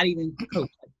 like not even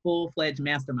coach, like full-fledged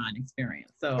mastermind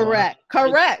experience. So correct.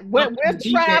 We're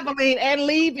traveling and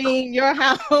leaving your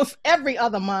house every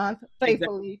other month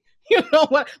faithfully. Exactly.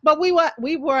 What? But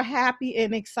we were happy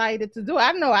and excited to do it.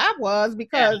 I know I was,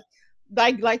 because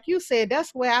like you said,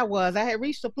 that's where I was. I had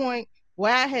reached a point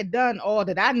where I had done all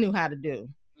that I knew how to do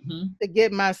to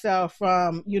get myself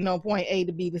from point A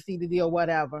to B to C to D or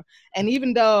whatever. And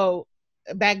even though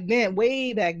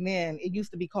way back then, it used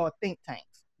to be called think tanks.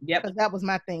 Because that was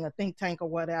my thing, a think tank or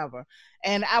whatever.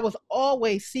 And I was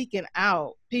always seeking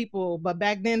out people, but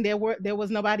back then there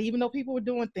was nobody, even though people were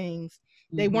doing things,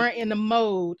 they weren't in the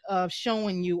mode of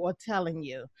showing you or telling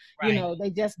you. Right.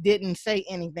 They just didn't say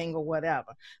anything or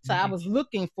whatever. So I was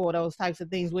looking for those types of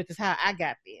things, which is how I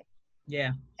got there.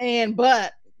 Yeah.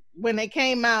 But when they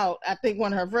came out, I think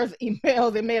one of her first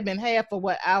emails, it may have been half of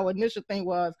what our initial thing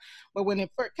was, but when it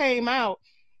first came out,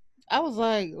 I was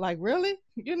like, really?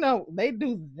 They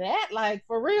do that? Like,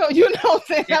 for real? I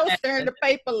was staring at the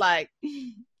paper like,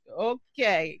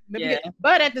 okay. Yeah.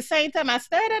 But at the same time, I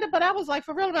stared at it, but I was like,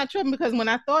 for real, I'm not tripping, because when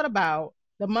I thought about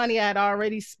the money I'd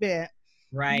already spent,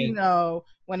 Right.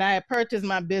 when I had purchased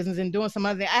my business and doing some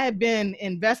other thing, I had been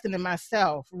investing in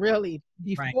myself really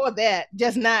Right. before that,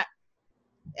 just not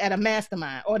at a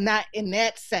mastermind or not in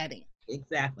that setting.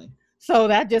 Exactly. So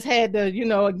that just had to,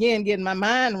 again, get my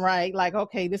mind right. Like,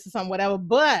 okay, this is something, whatever.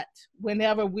 But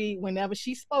whenever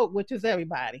she spoke, which is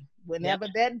everybody, whenever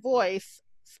that voice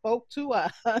spoke to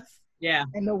us, yeah,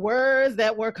 and the words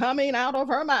that were coming out of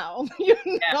her mouth, we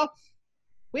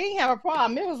didn't have a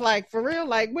problem. It was like, for real,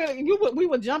 like we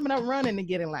were jumping up, running to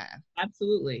get in line.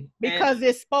 Absolutely. Because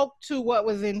it spoke to what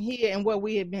was in here and what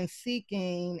we had been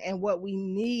seeking and what we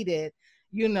needed,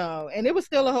 and it was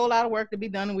still a whole lot of work to be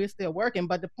done, and we're still working.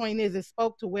 But the point is, it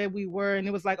spoke to where we were, and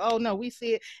it was like, oh no, we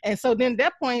see it. And so then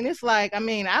that point, it's like,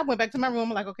 I went back to my room,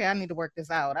 like, okay, I need to work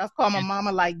this out. I was calling my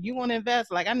mama, like, you want to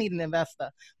invest? Like, I need an investor.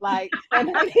 Like, and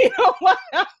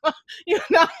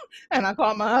and I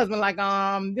called my husband, like,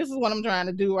 this is what I'm trying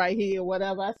to do right here,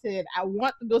 whatever. I said, I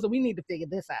want to do, so we need to figure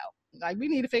this out. Like, we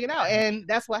need to figure it out. And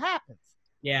that's what happens.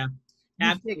 Yeah.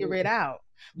 You figure it out.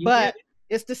 But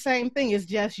it's the same thing. It's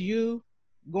just you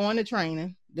going to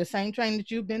training, the same training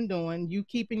that you've been doing, you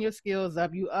keeping your skills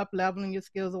up, you up leveling your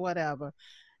skills or whatever.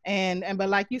 But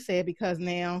like you said, because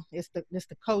now it's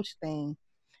the coach thing,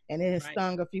 and it has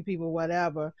stung a few people,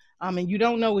 whatever. And you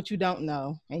don't know what you don't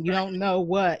know, and you don't know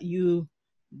what you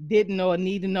didn't know or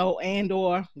need to know, and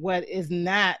or what is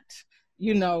not,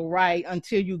 right,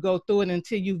 until you go through it,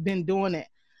 until you've been doing it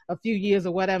a few years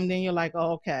or whatever. And then you're like,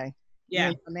 oh, okay,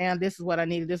 now this is what I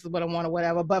needed, this is what I want or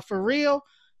whatever. But for real,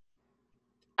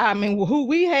 who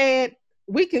we had,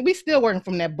 we still working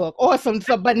from that book or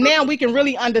but now we can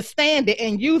really understand it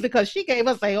and use it, because she gave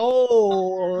us a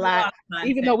whole lot,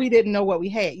 even though we didn't know what we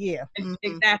had.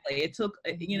 Exactly. It took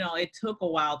a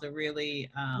while to really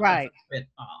it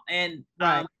all. And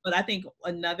but I think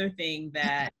another thing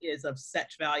that is of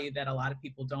such value that a lot of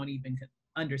people don't even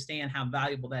understand how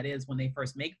valuable that is when they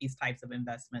first make these types of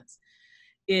investments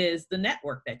is the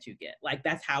network that you get. Like,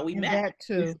 that's how we met. That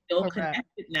too. We're still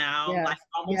connected now, like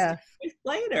almost 6 years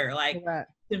later. Like,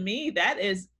 to me, that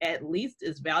is at least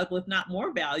as valuable, if not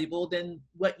more valuable, than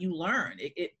what you learn.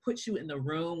 It puts you in the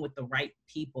room with the right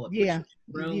people. It puts you in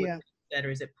the room with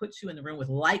setters. It puts you in the room with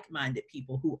like-minded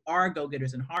people who are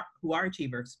go-getters and who are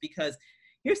achievers. Because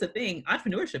here's the thing,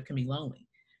 entrepreneurship can be lonely.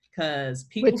 Because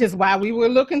people, which is why we were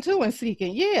looking to and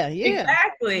seeking.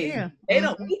 Exactly. They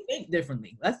don't. We think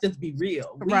differently. Let's just be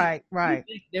real. We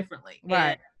think differently.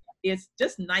 And it's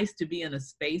just nice to be in a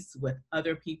space with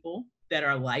other people that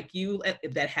are like you,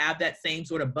 that have that same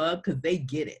sort of bug, because they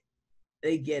get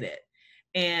it.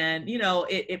 And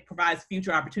it provides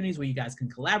future opportunities where you guys can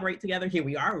collaborate together. Here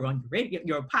we are, we're on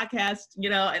your podcast,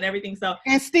 and everything. So,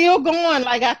 and still going,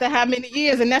 like, after how many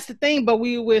years? And that's the thing. But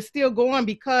we're still going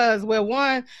because we're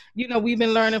one. We've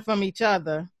been learning from each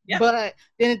other. Yep. But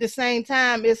then at the same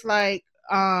time, it's like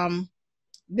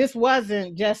this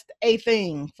wasn't just a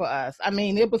thing for us.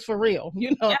 It was for real,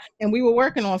 and we were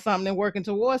working on something and working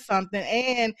towards something,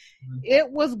 and it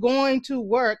was going to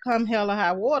work come hell or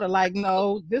high water. Like,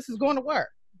 no, this is going to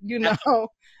work,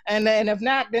 and if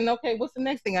not, then okay, what's the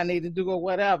next thing I need to do or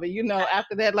whatever,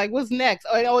 after that, like, what's next?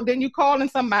 Or then you calling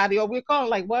somebody, or we're calling,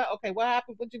 like, what? Okay, what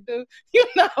happened? What you do?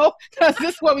 Because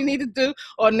this is what we need to do.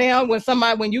 Or now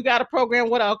when you got a program,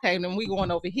 what? Okay, then we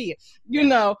going over here,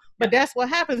 but that's what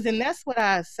happens. And that's what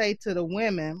I say to the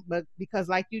women, but because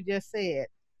like you just said,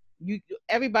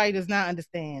 everybody does not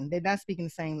understand. They're not speaking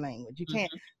the same language. You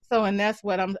can't. So, and that's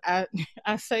what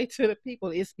I say to the people.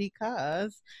 It's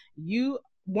because you,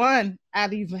 one,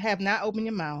 either have not opened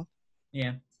your mouth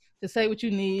to say what you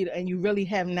need, and you really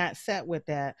have not sat with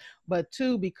that. But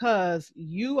two, because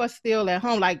you are still at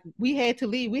home. Like, we had to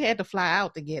leave, we had to fly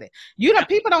out to get it.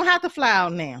 People don't have to fly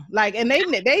out now. Like, and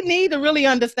they need to really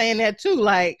understand that too.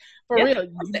 Like, for real,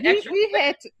 we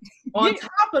had to on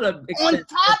top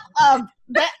of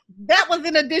that was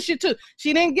in addition to,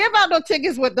 she didn't give out no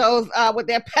tickets with those with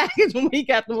that package when we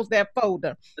got that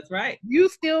folder. That's right. You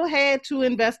still had to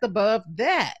invest above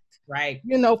that. Right.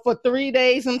 For 3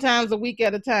 days, sometimes a week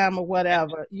at a time or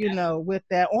whatever, with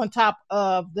that on top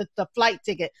of the flight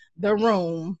ticket, the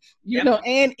room,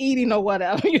 and eating or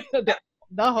whatever,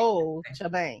 the whole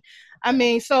shebang.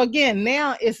 So again,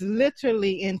 now it's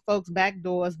literally in folks' back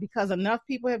doors, because enough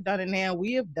people have done it now.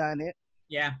 We have done it.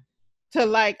 Yeah. To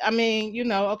like,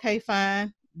 okay,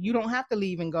 fine. You don't have to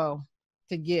leave and go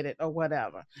to get it or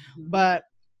whatever. Mm-hmm. But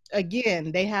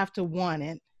again, they have to want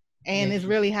it. And Yeah. it's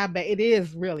really how bad it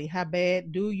is. Really, how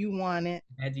bad do you want it?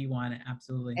 As you want it,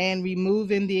 absolutely. And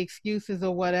removing the excuses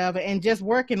or whatever, and just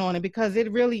working on it, because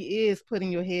it really is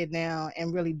putting your head down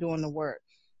and really doing the work.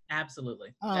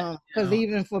 Absolutely. Because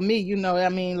even for me, I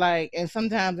mean, like, and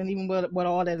sometimes, and even with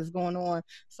all that is going on,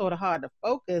 sort of hard to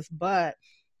focus, but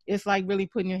it's like really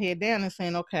putting your head down and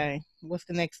saying, okay, what's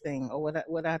the next thing, or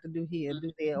what I have to do here,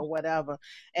 do there, or whatever.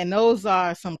 And those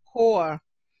are some core,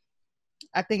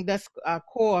 I think that's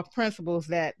core principles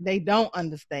that they don't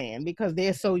understand, because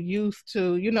they're so used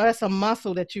to, that's a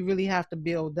muscle that you really have to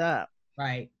build up.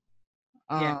 Right.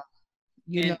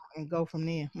 Yeah. And go from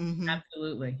there. Mm-hmm.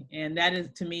 Absolutely. And that is,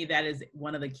 to me, that is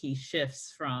one of the key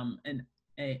shifts from an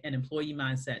employee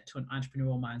mindset to an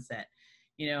entrepreneurial mindset.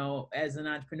 As an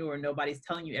entrepreneur, nobody's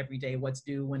telling you every day what's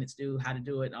due, when it's due, how to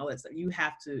do it, and all that stuff. You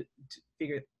have to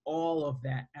figure all of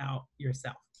that out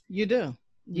yourself. You do.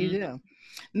 You do.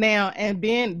 Now, and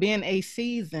being a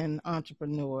seasoned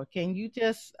entrepreneur, can you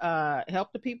just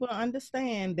help the people to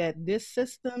understand that this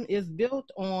system is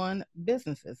built on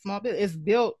businesses, small business? It's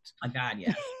built. My God,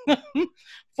 yeah.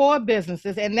 For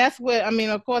businesses. And that's what, I mean,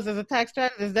 of course, as a tax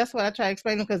strategist, that's what I try to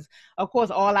explain them, because, of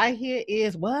course, all I hear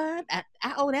is, what? I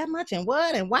owe that much, and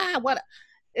what, and why, what?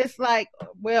 It's like,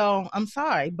 well, I'm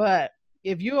sorry, but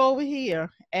if you're over here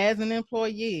as an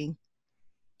employee,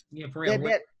 yeah, for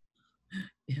real.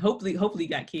 Hopefully you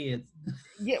got kids.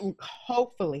 Yeah,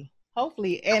 hopefully.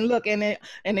 And look, and they're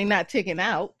not ticking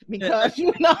out, because I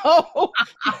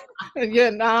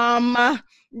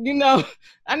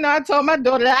know I told my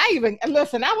daughter that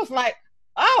I was like,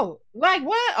 oh, like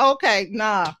what? Okay,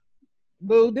 nah,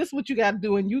 boo, this is what you got to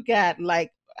do, and you got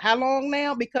like how long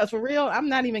now? Because for real, I'm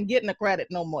not even getting the credit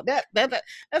no more. That's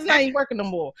not even working no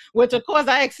more. Which of course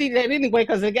I exceeded that anyway,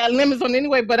 because it got limits on it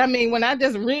anyway. But I mean, when I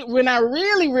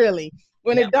really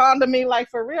when it dawned on me, like,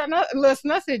 for real, listen,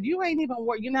 I said, you ain't even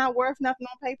worth, you're not worth nothing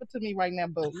on paper to me right now,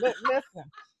 boo. Listen.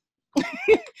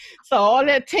 So all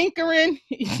that tinkering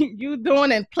you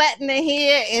doing, and plaiting the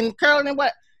hair and curling and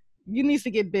what, you need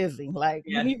to get busy. Like,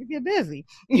 you need to get busy,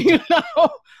 Yeah.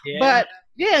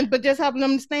 But just helping them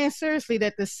understand seriously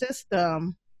that the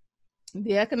system,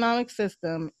 the economic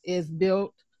system, is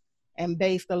built and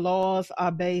based, the laws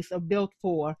are built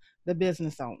for the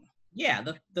business owner. Yeah,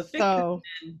 the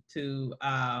to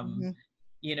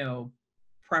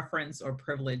preference or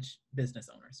privilege business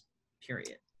owners,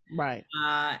 period. Right.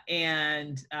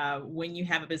 And when you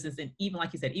have a business, and even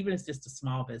like you said, even if it's just a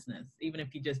small business, even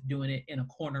if you're just doing it in a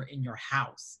corner in your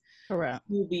house, correct,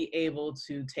 you'll be able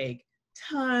to take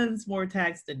tons more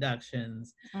tax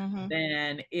deductions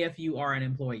than if you are an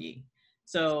employee.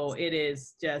 So it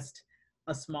is just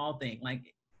a small thing.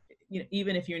 Like,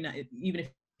 even if you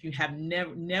have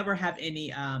never have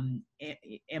any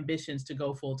ambitions to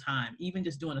go full time, even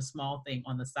just doing a small thing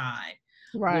on the side,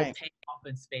 right, will pay off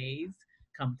in spades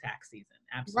come tax season.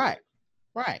 Absolutely.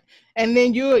 Right. And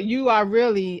then you are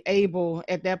really able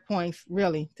at that point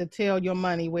really to tell your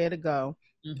money where to go.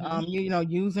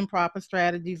 Using proper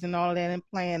strategies and all that, and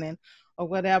planning or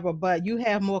whatever, but you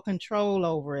have more control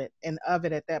over it and of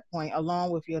it at that point,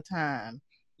 along with your time.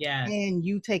 Yeah. And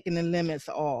you taking the limits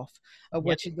off of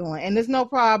what you're doing. And there's no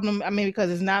problem. I mean,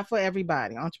 because it's not for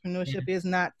everybody. Entrepreneurship is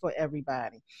not for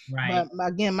everybody. Right. But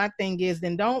again, my thing is,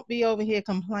 then don't be over here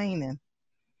complaining.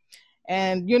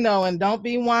 And and don't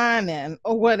be whining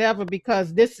or whatever,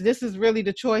 because this is really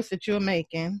the choice that you're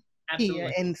making. Absolutely.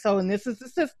 Here. And this is the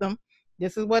system.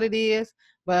 This is what it is.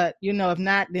 But if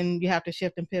not, then you have to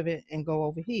shift and pivot and go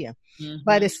over here.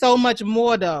 But it's so much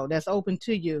more though that's open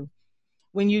to you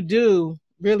when you do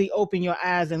really open your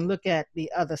eyes and look at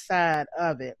the other side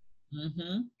of it.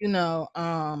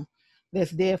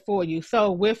 That's there for you.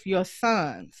 So with your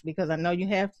sons, because I know you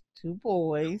have 2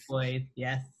 boys.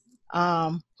 Yes.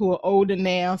 Who are older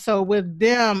now. So with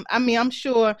them, I mean, I'm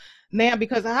sure now,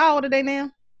 because how old are they now?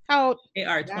 How old? They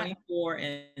are 24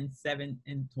 and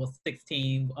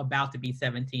 16, about to be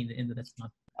 17 at the end of this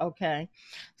month. Okay.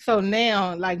 So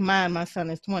now, like my son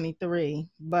is 23,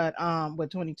 but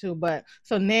with 22, but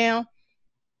so now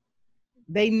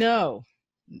they know,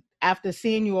 after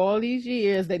seeing you all these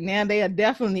years, that now they are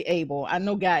definitely able, I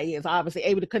know Guy is obviously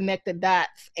able to connect the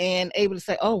dots and able to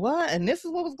say, oh, what? And this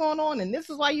is what was going on, and this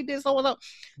is why you did so well.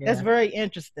 Yeah. That's very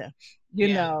interesting.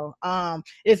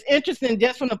 It's interesting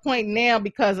just from the point now,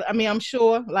 because I mean, I'm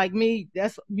sure, like me,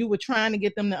 that's, you were trying to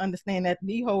get them to understand that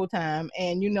the whole time,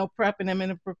 and prepping them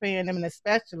and preparing them, and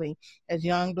especially as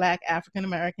young Black African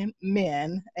American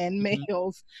men and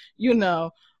males,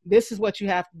 this is what you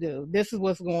have to do. This is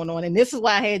what's going on, and this is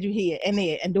why I had you here and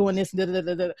there and doing this,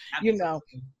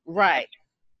 right?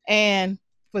 And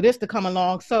for this to come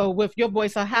along. So with your boy,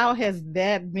 so how has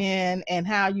that been, and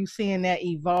how are you seeing that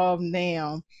evolve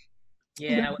now?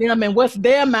 Yeah. With them, and what's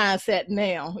their mindset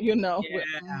now? You know.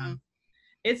 Yeah.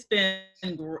 It's been,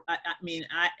 I mean,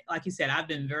 like you said, I've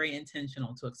been very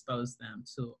intentional to expose them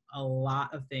to a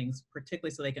lot of things, particularly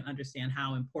so they can understand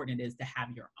how important it is to have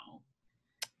your own.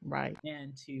 Right.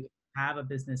 And to have a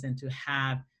business and to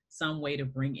have some way to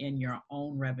bring in your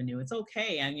own revenue. It's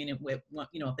okay. I mean, if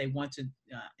they want to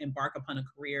embark upon a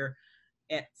career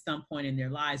at some point in their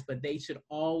lives, but they should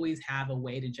always have a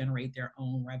way to generate their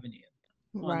own revenue.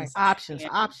 Right. Options.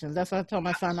 That's what I told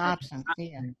my son, options.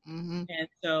 Yeah. Mm-hmm. And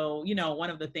so, one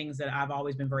of the things that I've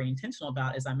always been very intentional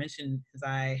about, as I mentioned, is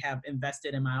I have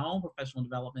invested in my own professional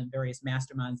development, various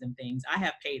masterminds and things. I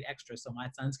have paid extra so my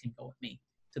sons can go with me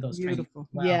to those trainings.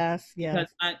 Well. Yes. Because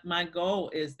my goal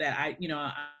is that I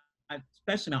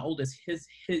especially my oldest,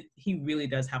 he really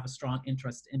does have a strong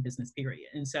interest in business, period.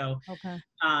 And so,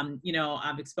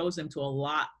 I've exposed him to a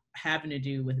lot having to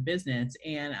do with business.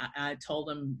 And I told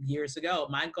him years ago,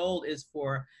 my goal is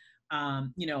for,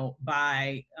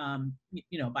 by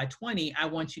 20, I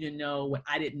want you to know what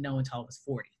I didn't know until I was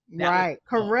 40. Right.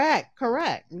 Correct.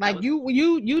 Like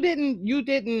you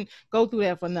didn't go through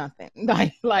that for nothing.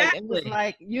 Like exactly. It was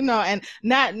like, and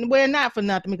not for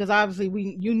nothing, because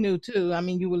obviously you knew too. I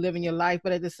mean, you were living your life,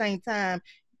 but at the same time,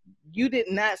 you did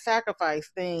not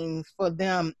sacrifice things for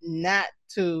them not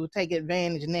to take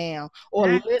advantage now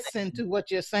or listen to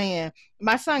what you're saying.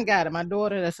 My son got it. My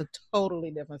daughter, that's a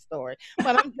totally different story.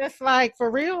 But I'm just like, for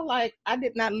real, like, I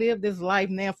did not live this life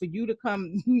now for you to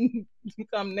come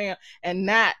now and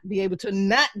not be able to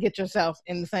not get yourself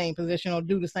in the same position or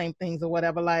do the same things or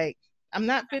whatever. Like, I'm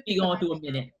not 50. You're going through a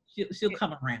minute. She'll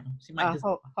come around. She might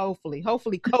hopefully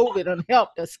COVID will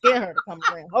help to scare her to come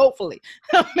around. Hopefully.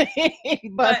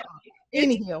 but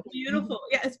anyhow, beautiful.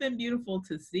 Yeah, it's been beautiful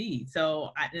to see.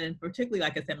 So, and particularly,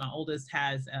 like I said, my oldest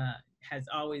has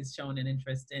always shown an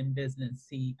interest in business.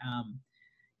 He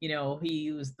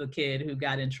was the kid who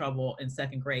got in trouble in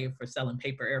second grade for selling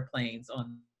paper airplanes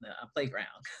on the playground.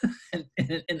 and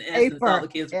in essence, all the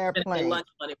kids were spending lunch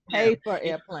money. Paper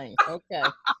airplanes. Okay.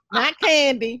 Not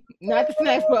candy, not the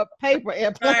snacks, but paper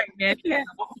airplanes. Right, man. He had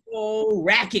a whole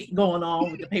racket going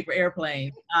on with the paper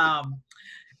airplane.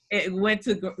 It went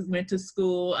to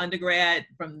school, undergrad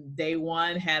from day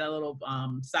one, had a little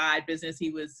side business. He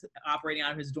was operating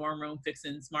out of his dorm room,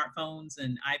 fixing smartphones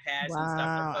and iPads and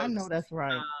stuff for folks. I know that's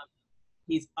right.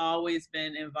 He's always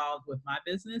been involved with my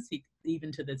business.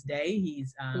 Even to this day, he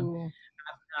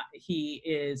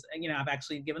is, I've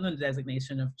actually given him the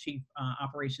designation of Chief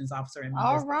Operations Officer in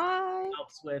my business. Right. He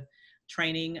helps with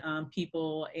training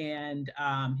people, and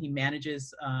he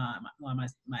manages my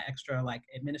extra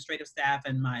administrative staff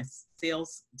and my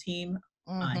sales team.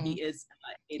 He is.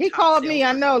 He called me.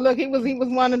 I know. Look, he was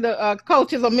one of the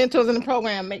coaches or mentors in the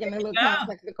program, making a little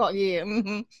contact to call. Yeah.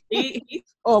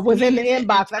 Or was in the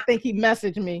inbox. I think he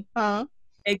messaged me.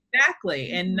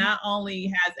 Exactly. And not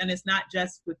only and it's not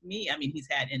just with me. I mean, he's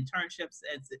had internships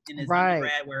in his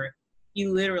undergrad where he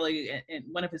literally, and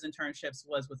one of his internships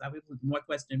was with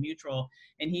Northwestern Mutual,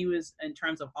 and he was, in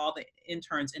terms of all the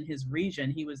interns in his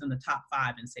region, he was in the top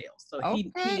 5 in sales. So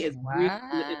he is really,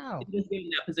 just giving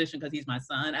that position because he's my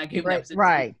son. I gave him that position.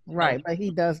 Right. But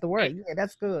he does the work. Yeah,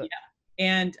 that's good. Yeah.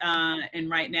 And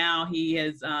right now he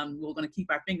is, we're going to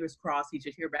keep our fingers crossed. He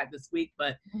should hear back this week,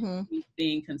 but he's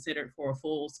being considered for a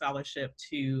full scholarship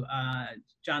to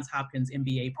Johns Hopkins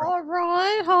MBA program. All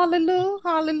right.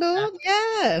 Hallelujah.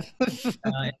 Yes.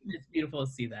 It's beautiful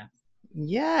to see that.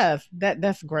 Yes.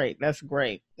 That's great. That's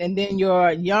great. And then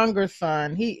your younger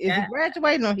son, he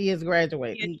graduating or he is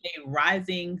graduating? He is a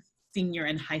rising senior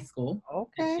in high school.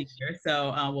 Okay.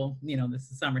 So, this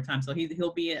is summertime, so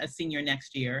he'll be a senior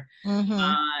next year.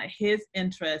 His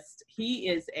interest, he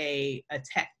is a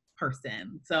tech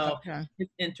person. So his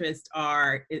interests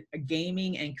are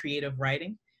gaming and creative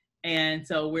writing. And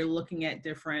so we're looking at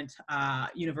different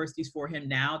universities for him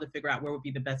now to figure out where would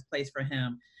be the best place for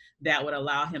him that would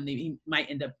allow him to, he might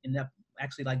end up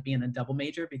actually like being a double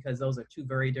major, because those are two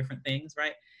very different things,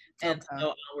 right? And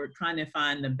so we're trying to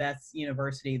find the best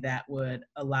university that would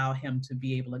allow him to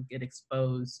be able to get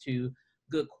exposed to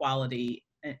good quality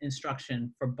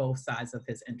instruction for both sides of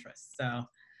his interests. So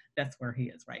that's where he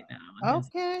is right now.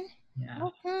 Okay.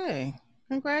 Okay.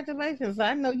 Congratulations.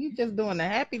 I know you just doing a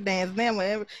happy dance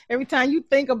now. Every time you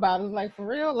think about it, it's like, for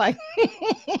real, like,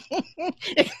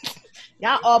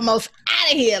 y'all almost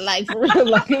out of here, like, for real,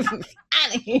 like,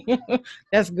 out of here.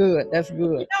 That's good. That's good.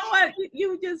 You know what?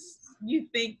 You just, You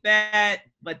think that,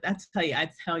 but I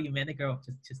tell you, man, they grow up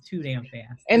just too damn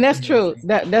fast. And It's that's true.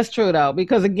 amazing. That's true though,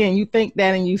 because again, you think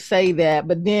that and you say that,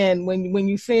 but then when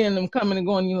you seeing them coming and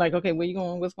going, you're like, okay, where you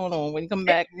going? What's going on? When you come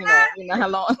back, you know how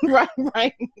long, right,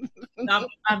 right,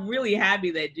 I'm really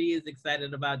happy that G is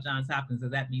excited about Johns Hopkins,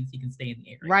 because that means he can stay in the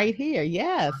area. right here.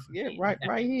 Yes, yeah, Right. right,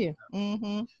 right here.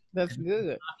 That's And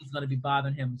good. he's going to be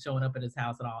bothering him showing up at his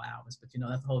house at all hours, but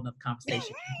that's a whole nother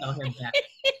conversation. Tell him that,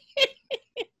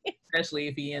 especially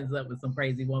if he ends up with some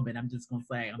crazy woman. I'm just going to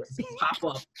say, I'm just going to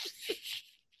pop up.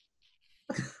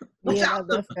 Yeah,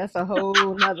 that's a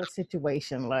whole nother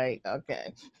situation. Like,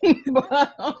 okay,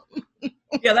 but,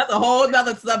 yeah, that's a whole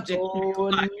nother subject.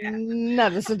 whole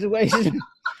another situation.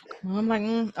 I'm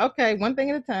like, okay, one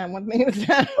thing at a time, one thing at a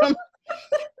time.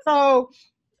 So,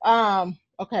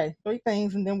 okay, 3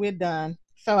 things, and then we're done.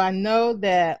 So I know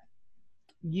that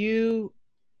you,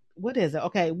 what is it?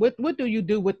 Okay, what do you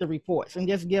do with the reports? And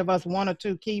just give us 1 or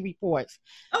 2 key reports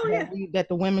Oh that yeah. that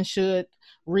the women should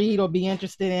read or be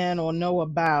interested in or know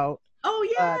about. Oh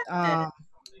But yeah.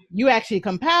 you actually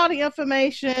compile the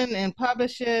information and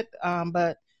publish it.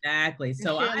 But Exactly.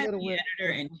 So share a I'm little the with.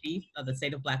 editor-in-chief of the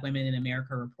State of Black Women in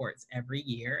America Reports every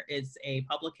year. It's a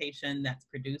publication that's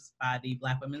produced by the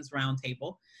Black Women's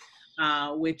Roundtable,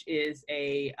 which is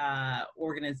a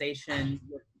organization,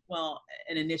 well,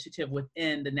 an initiative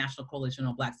within the National Coalition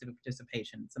on Black Civic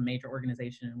Participation. It's a major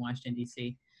organization in Washington,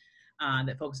 D.C.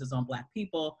 That focuses on Black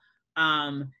people.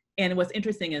 And what's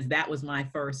interesting is that was my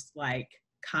first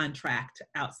contract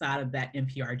outside of that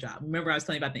NPR job. Remember I was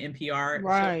telling you about the NPR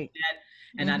Right. show?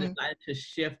 And I decided to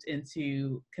shift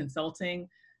into consulting.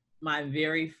 My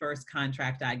very first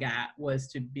contract I got was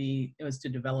to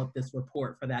develop this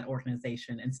report for that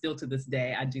organization. And still to this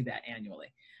day, I do that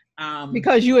annually.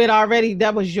 Because you had already,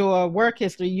 that was your work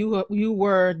history. You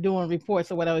were doing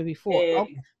reports or whatever before.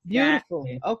 Exactly. Oh, beautiful.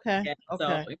 Okay. Yeah.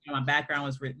 Okay. So my background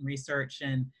was written research,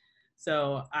 and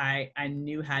so I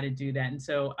knew how to do that. And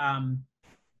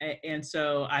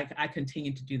so I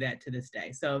continue to do that to this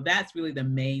day. So that's really the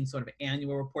main sort of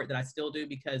annual report that I still do,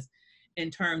 because in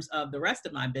terms of the rest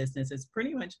of my business, it's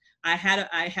pretty much, I had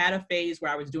a phase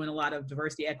where I was doing a lot of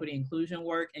diversity, equity, inclusion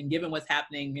work. And given what's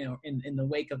happening, in the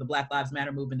wake of the Black Lives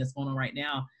Matter movement that's going on right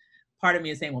now, part of me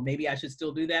is saying, well, maybe I should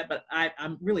still do that. But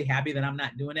I'm really happy that I'm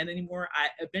not doing that anymore. I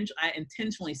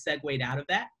intentionally segued out of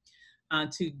that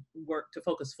to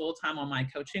focus full time on my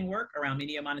coaching work around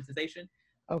media monetization.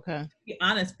 Okay. To be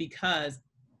honest, because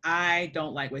I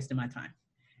don't like wasting my time.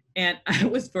 And I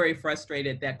was very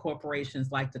frustrated that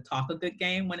corporations like to talk a good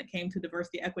game when it came to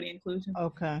diversity, equity, inclusion.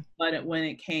 Okay. But when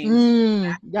it came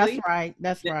to that's right.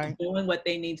 That's right. doing what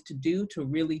they need to do to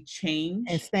really change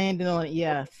And standing on it,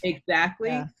 yes. Exactly.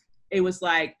 Yes. It was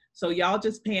like, so y'all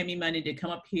just paying me money to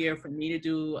come up here for me to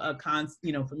do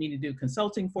for me to do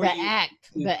consulting for The you.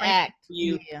 act. For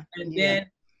you. Yeah. And then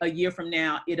a year from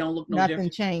now, it don't look no Nothing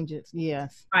different. changes.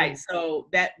 Yes. Right. So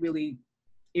that really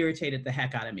irritated the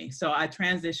heck out of me. So I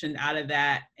transitioned out of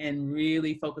that and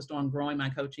really focused on growing my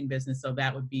coaching business. So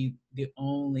that would be the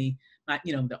only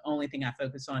thing I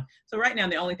focus on. So right now,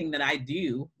 the only thing that I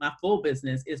do, my full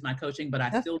business, is my coaching, but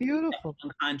I still beautiful. do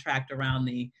contract around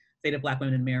the State of Black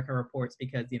Women in America reports,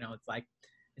 because,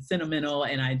 it's sentimental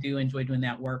and I do enjoy doing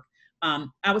that work. I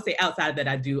would say outside of that,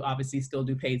 I do obviously still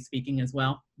do paid speaking as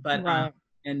well, but, right.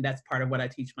 And that's part of what I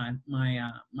teach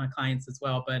my clients as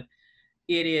well. But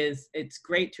it's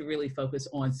great to really focus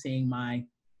on seeing my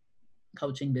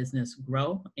coaching business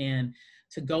grow, and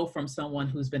to go from someone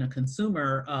who's been a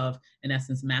consumer of, in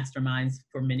essence, masterminds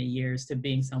for many years, to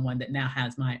being someone that now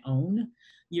has my own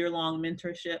year-long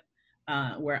mentorship,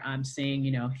 where I'm seeing,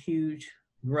 huge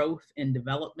growth and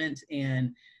development,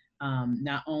 and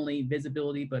not only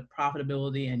visibility, but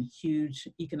profitability and huge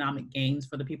economic gains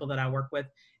for the people that I work with.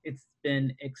 It's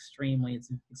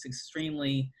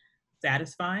extremely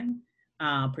satisfying.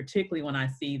 Particularly when I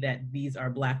see that these are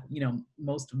Black,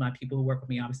 most of my people who work with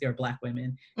me obviously are Black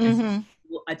women. And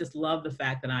so I just love the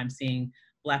fact that I'm seeing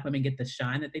Black women get the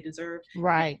shine that they deserve.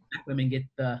 Right. Black women get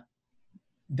the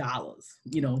dollars,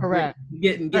 correct.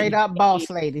 Getting straight up boss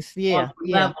ladies. Yeah.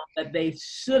 Level that they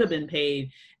should have been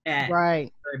paid at the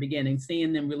right. very beginning,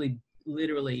 seeing them really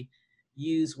literally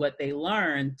use what they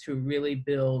learned to really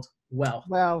build wealth.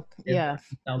 Yes.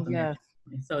 So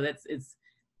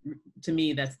to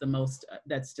me, that's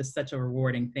that's just such a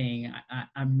rewarding thing.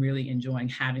 I'm really enjoying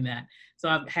having that. So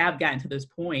I have gotten to this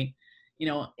point,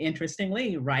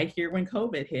 interestingly, right here when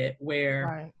COVID hit,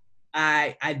 where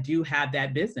I do have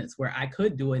that business where I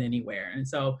could do it anywhere. And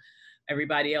so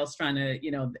everybody else trying to,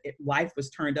 life was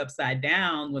turned upside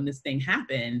down when this thing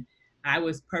happened. I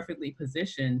was perfectly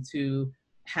positioned to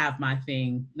have my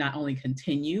thing not only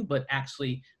continue, but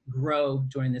actually grow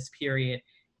during this period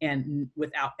and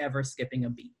without ever skipping a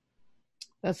beat.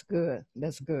 That's good.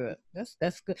 That's good.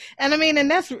 That's good. And I mean, and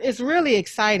that's it's really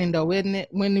exciting though, isn't it?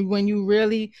 When you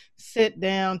really sit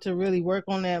down to really work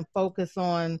on that and focus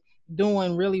on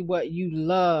doing really what you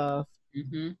love.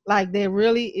 Mm-hmm. Like there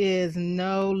really is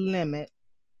no limit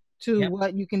to Yep.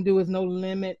 what you can do. Is no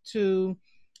limit to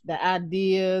the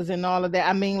ideas and all of that.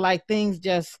 I mean, like things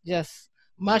just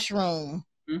mushroom.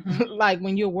 Mm-hmm. Like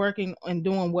when you're working and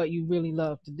doing what you really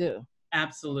love to do.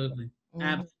 Absolutely. Mhm.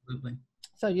 Absolutely.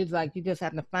 So you just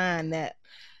have to find that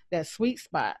sweet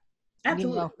spot,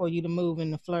 Absolutely. for you to move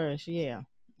and to flourish. Yeah.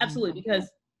 Absolutely. Mhm. Because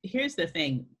here's the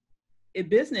thing, a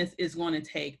business is going to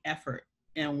take effort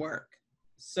and work.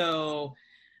 So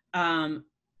um,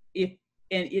 if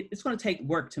it's going to take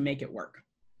work to make it work.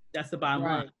 That's the bottom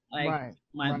line. Right. Like Right.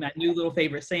 my Right. new little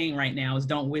favorite saying right now is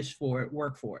 "Don't wish for it,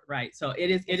 work for it." Right. So it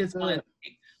That's is going good. to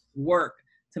take work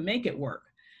to make it work.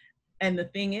 And the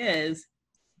thing is,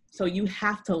 so you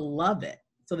have to love it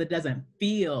so that it doesn't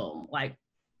feel like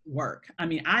work. I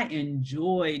mean, I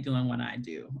enjoy doing what I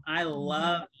do. I Mhm.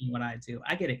 love doing what I do.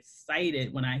 I get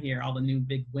excited when I hear all the new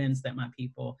big wins that my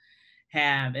people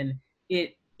have, and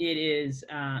it is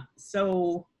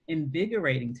so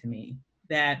invigorating to me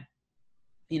that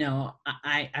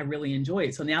I really enjoy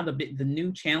it. So now the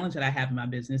new challenge that I have in my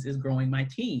business is growing my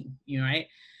team. Right.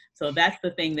 So that's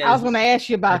the thing that I was is going to ask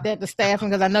you about that, the staffing,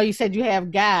 because I know you said you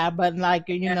have Guy, but like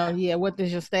yeah, what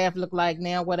does your staff look like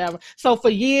now? Whatever. So for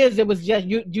years it was just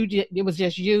it was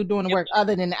just you doing the yeah, work,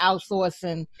 other than outsourcing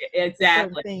certain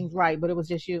exactly. things, right? But it was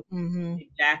just you. Mm-hmm.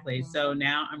 Exactly. So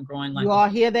now I'm growing like You a all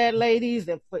hear that, ladies?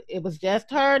 If it was just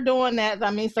her doing that,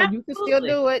 I mean, so you can still absolutely.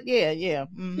 do it. Yeah, yeah.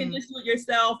 You can Mm-hmm. just do it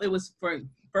yourself. It was for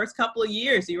first couple of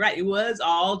years. You're right. It was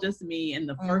all just me. And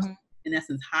the first, Mm-hmm. in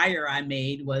essence, hire I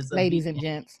made was a Ladies VA, and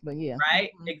gents, but yeah. right?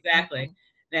 Mm-hmm. Exactly.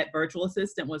 Mm-hmm. That virtual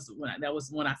assistant was that was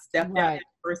when I stepped out Right. that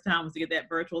first time was to get that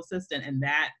virtual assistant, and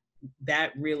that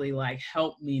really like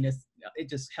helped me. It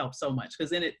just helped so much because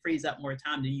then it frees up more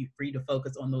time for you to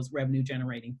focus on those revenue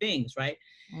generating things, right?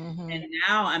 Mm-hmm. And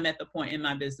now I'm at the point in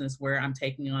my business where I'm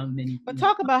taking on many But more.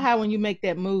 talk about how when you make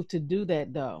that move to do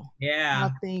that, though, Yeah,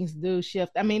 how things do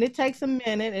shift. I mean, it takes a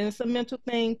minute, and it's a mental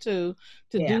thing too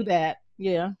to yeah, do that.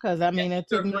 Yeah, because I yeah. mean, it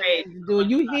You're took me a afraid. minute to do it.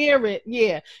 You hear it,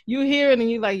 yeah, you hear it, and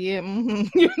you're like, yeah, mm-hmm.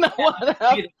 You know what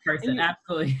else? Be the And person, you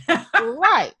absolutely.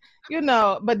 right,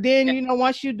 but then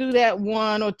once you do that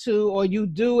one or two, or you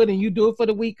do it and you do it for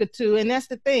the week or two, and that's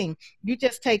the thing, you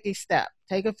just take a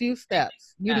few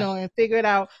steps, Yeah, and figure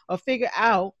out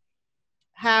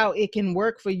how it can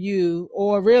work for you,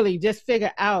 or really just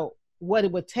figure out what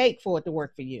it would take for it to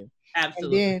work for you. And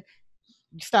absolutely. then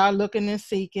start looking and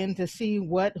seeking to see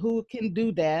who can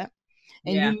do that.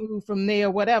 And Yeah, you move from there,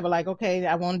 whatever. Like, okay,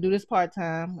 I want to do this part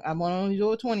time. I want to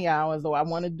do it 20 hours, or I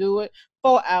want to do it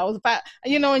 4 hours.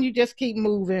 And you just keep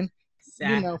moving,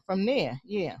 exactly. from there.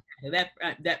 Yeah.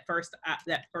 That first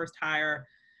hire,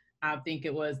 I think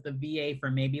it was the VA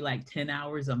for maybe like 10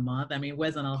 hours a month. I mean, it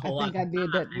wasn't a I whole lot of think I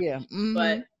did that. time, Yeah.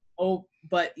 but Mm-hmm.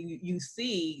 but you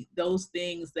see those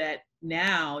things that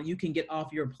now you can get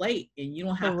off your plate and you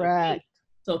don't have to wait. Correct.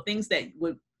 So things that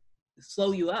would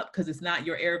slow you up because it's not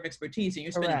your area of expertise and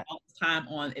you're spending Correct. all this time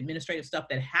on administrative stuff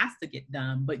that has to get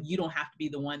done, but you don't have to be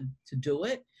the one to do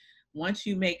it. Once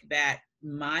you make that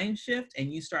mind shift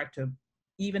and you start to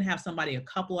even have somebody a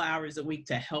couple of hours a week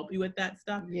to help you with that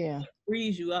stuff, Yeah. it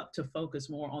frees you up to focus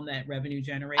more on that revenue I was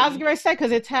generating. going to say,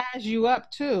 because it ties you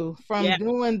up too from Yeah,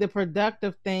 doing the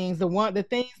productive things, the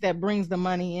things that brings the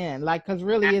money in. Like, because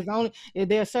really, it's only if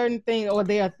there are certain things, or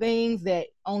there are things that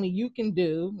only you can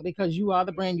do because you are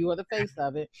the brand, you are the face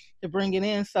of it, to bring it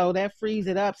in. So that frees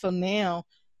it up. So now,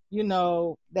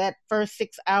 that first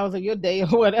 6 hours of your day or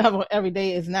whatever every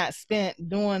day is not spent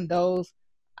doing those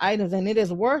items, and it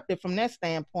is worth it from that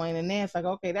standpoint. And then it's like,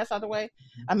 okay, that's out the way.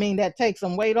 I mean, that takes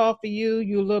some weight off of you.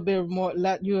 You're a little bit more,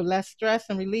 you're less stressed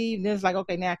and relieved. Then it's like,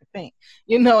 okay, now I can think,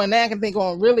 and now I can think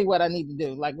on really what I need to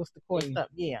do. Like, what's the core stuff?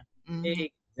 Yeah. Mm-hmm.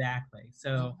 exactly.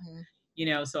 So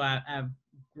Mm-hmm. I've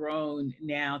grown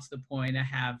now to the point I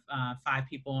have 5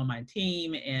 people on my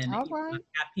team, and All I right.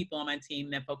 have people on my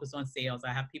team that focus on sales.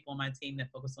 I have people on my team that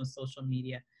focus on social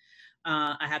media.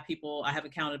 I have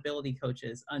accountability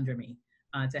coaches under me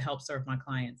to help serve my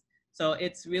clients. So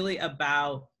it's really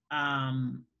about,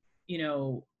 you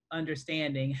know,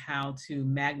 understanding how to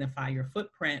magnify your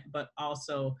footprint, but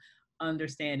also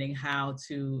understanding how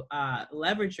to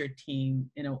leverage your team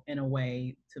in a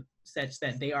way to such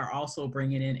that they are also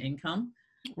bringing in income.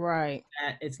 Right.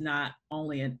 That it's not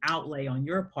only an outlay on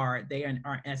your part; they are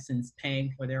in essence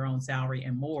paying for their own salary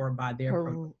and more by their Cor-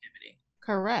 productivity.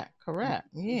 Correct.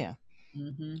 Yeah.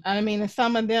 Mm-hmm. I mean, and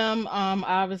some of them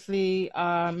obviously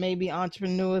maybe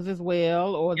entrepreneurs as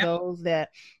well, or Yep. those that,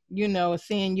 are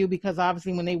seeing you because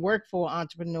obviously when they work for an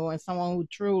entrepreneur and someone who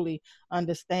truly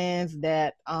understands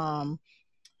that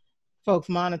folks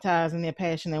monetizing their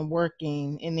passion and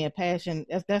working in their passion,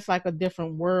 that's like a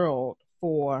different world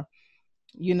for,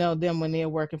 them when they're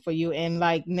working for you. And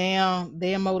like now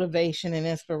their motivation and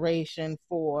inspiration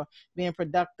for being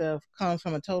productive comes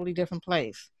from a totally different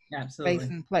place, space Absolutely.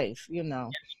 and place, Yeah.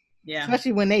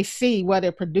 especially when they see what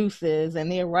it produces and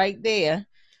they're right there,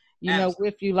 Absolutely.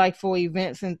 with you, like for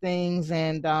events and things,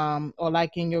 and or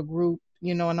like in your group,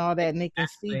 and all that, and they can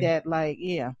see Exactly. that, like,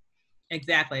 yeah.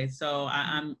 Exactly. So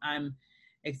I'm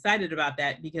excited about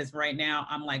that because right now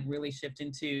I'm like really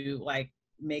shifting to like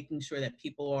making sure that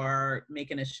people are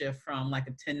making a shift from like a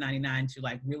 1099 to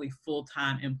like really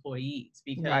full-time employees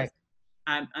because Right.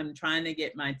 I'm trying to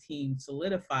get my team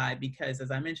solidified because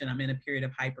as I mentioned, I'm in a period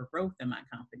of hyper growth in my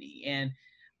company and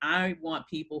I want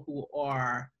people who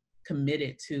are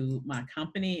committed to my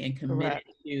company and committed Correct.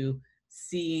 to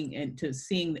seeing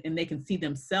and they can see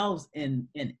themselves in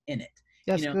it.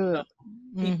 That's So good.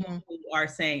 people Mm-hmm. who are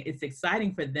saying it's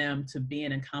exciting for them to be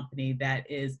in a company that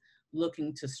is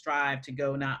looking to strive to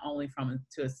go not only from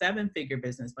to a seven-figure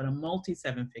business but a multi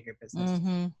seven-figure business to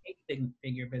Mm-hmm.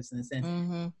 eight-figure business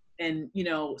Mm-hmm. and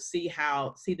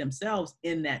see themselves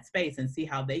in that space and see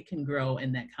how they can grow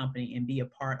in that company and be a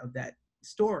part of that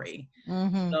story.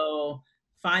 Mm-hmm. So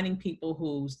finding people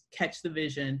who catch the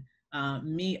vision,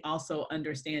 me also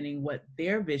understanding what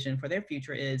their vision for their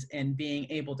future is and being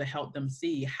able to help them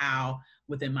see how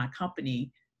within my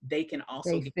company they can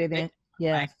also They get fit what they in. want,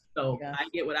 right? Yes. So Yes. I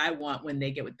get what I want when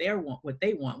they get what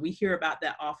they want. We hear about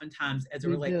that oftentimes as it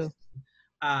We relates do.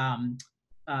 to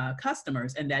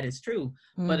customers, and that is true.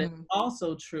 But it's Mm-hmm.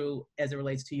 also true as it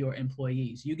relates to your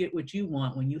employees. You get what you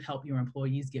want when you help your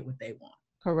employees get what they want,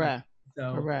 right? Correct.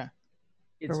 So Correct.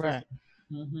 it's for Correct. sure.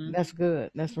 Mm-hmm. That's good.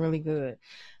 That's really good.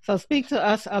 So speak to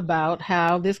us about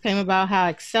how this came about, how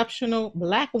exceptional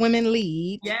Black women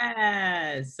lead.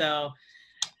 Yes. So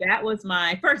that was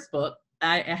my first book.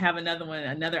 I have another one,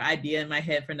 another idea in my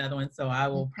head for another one. So I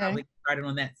will Okay. probably get started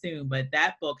on that soon. But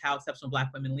that book, How Exceptional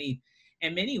Black Women Lead,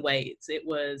 in many ways,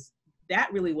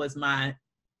 that really was my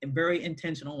very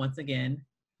intentional, once again,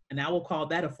 and I will call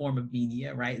that a form of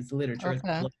media, right? It's literature, it's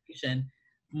Okay. publication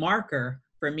marker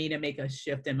for me to make a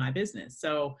shift in my business.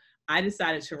 So I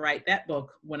decided to write that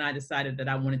book when I decided that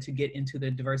I wanted to get into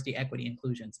the diversity, equity,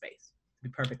 inclusion space, to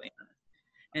be perfectly honest.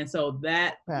 And so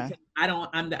that Okay. because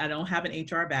I don't have an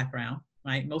HR background,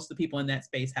 right? Most of the people in that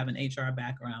space have an HR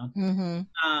background. Mm-hmm.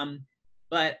 Um,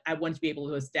 but I wanted to be able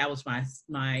to establish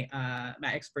my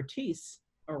expertise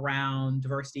around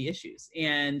diversity issues.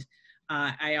 And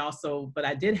but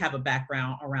I did have a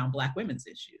background around Black women's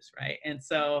issues, right? And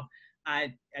so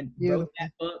I wrote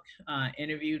that Beautiful. book,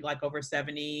 interviewed like over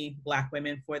 70 Black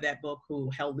women for that book who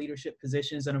held leadership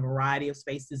positions in a variety of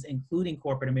spaces, including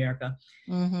corporate America.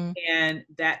 Mm-hmm. And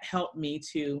that helped me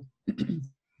to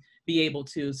be able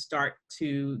to start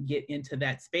to get into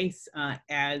that space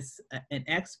as an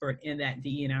expert in that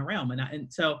DE&I realm.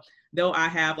 And so, though I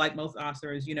have, like most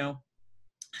authors,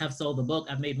 have sold the book,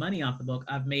 I've made money off the book,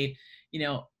 I've made,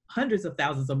 hundreds of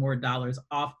thousands of more dollars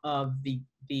off of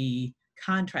the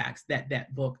contracts that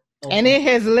book And ultimately. it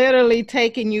has literally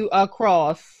taken you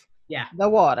across Yeah, the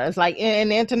waters, like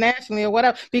internationally or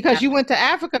whatever, because you went to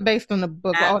Africa based on the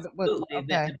book. Oh, absolutely.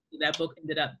 That okay. that book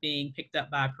ended up being picked up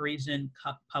by a Parisian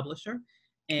publisher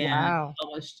and Wow.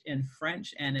 published in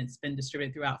French, and it's been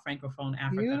distributed throughout Francophone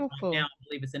Africa. Right now, Beautiful. I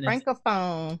believe it's in its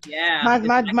Francophone. yeah. My It's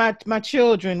my my my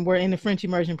children were in the French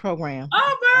immersion program.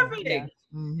 oh Yeah. perfect.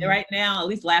 Mm-hmm. Right now, at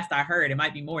least last I heard, it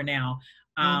might be more now.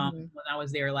 Mm-hmm. When I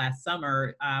was there last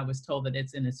summer, I was told that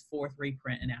it's in its fourth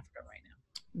reprint in Africa right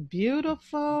now.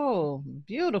 Beautiful.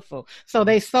 Beautiful. So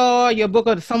they saw your book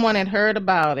or someone had heard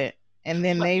about it and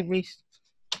then they reached.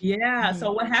 Yeah. Mhm.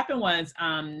 So what happened was,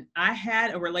 I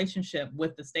had a relationship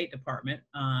with the State Department.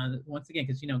 Once again,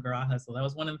 because girl, I hustle. That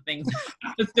was one of the things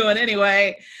I was doing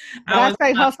anyway. But I I was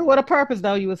say hustle with a purpose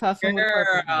though. You was hustling with a girl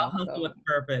purpose though. hustle So. with a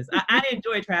purpose. I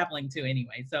enjoy traveling too,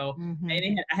 anyway. So Mm-hmm.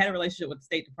 I had a relationship with the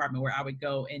State Department where I would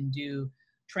go and do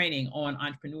training on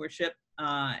entrepreneurship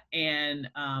and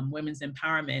women's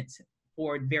empowerment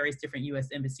for various different U.S.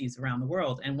 embassies around the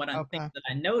world. And one of the things Okay. that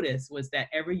I noticed was that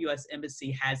every U.S.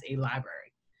 embassy has a library.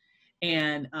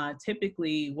 And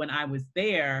typically when I was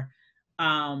there,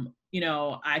 I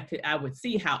would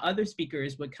see how other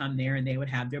speakers would come there and they would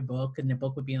have their book and their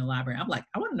book would be in the library. I'm like,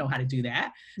 I want to know how to do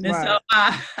that. And so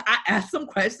Right. I asked some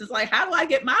questions like, how do I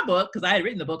get my book? Because I had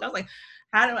written the book. I was like,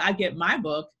 how do I get my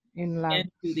book In love.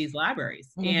 into these libraries.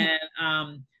 Mm-hmm.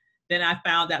 And then I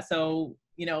found out, so,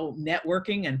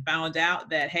 networking, and found out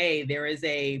that, hey, there is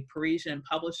a Parisian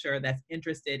publisher that's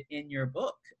interested in your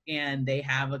book, and they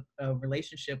have a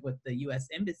relationship with the U.S.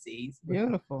 embassies, with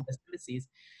Beautiful. US embassies.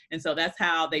 And so that's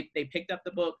how they picked up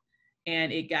the book,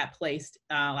 and it got placed,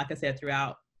 like I said,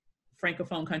 throughout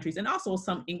Francophone countries, and also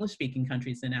some English-speaking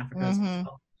countries in Africa as Mm-hmm.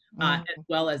 well, Mm-hmm. as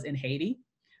well as in Haiti.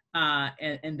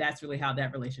 And that's really how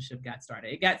that relationship got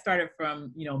started. It got started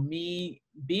from, me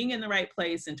being in the right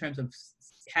place in terms of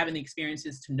having the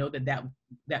experiences to know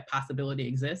that possibility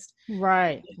exists.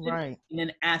 Right, right. And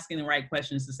then asking the right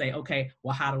questions to say, okay,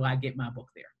 well, how do I get my book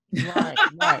there? Right,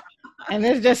 right. And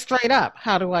it's just straight up.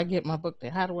 How do I get my book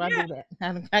there? How do I Yeah. do that?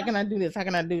 How can I do this? How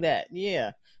can I do that?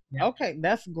 Yeah. Yeah. Okay,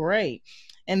 that's great.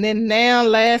 And then now,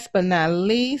 last but not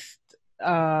least,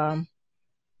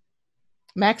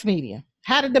 Max Media.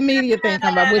 How did the media thing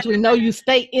come about? Which we know you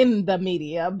stay in the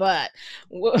media, but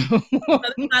This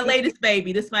is my latest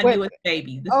baby. This is my newest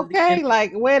baby. This okay, is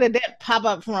like where did that pop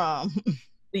up from?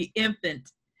 the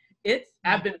infant.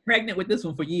 I've been pregnant with this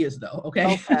one for years, though.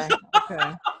 Okay.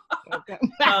 Okay.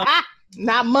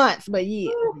 Not months, but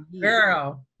years.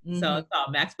 Girl. Mm-hmm. So it's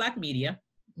called Max Black Media,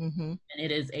 mm-hmm. and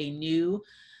it is a new.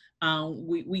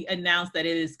 We announced that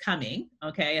it is coming.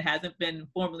 Okay, it hasn't been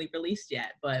formally released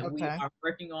yet, but we are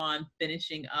working on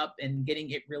finishing up and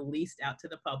getting it released out to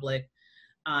the public.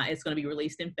 It's going to be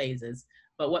released in phases.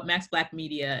 But what Max Black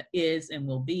Media is and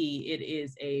will be, it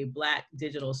is a Black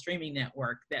digital streaming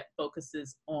network that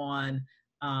focuses on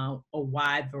a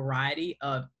wide variety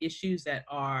of issues that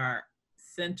are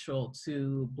central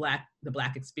to the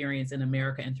Black experience in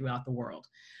America and throughout the world.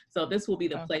 So this will be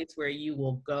the place where you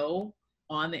will go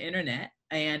on the internet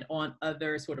and on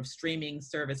other sort of streaming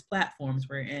service platforms.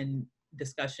 We're in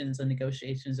discussions and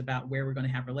negotiations about where we're going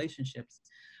to have relationships.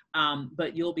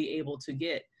 But you'll be able to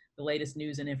get the latest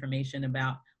news and information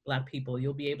about Black people.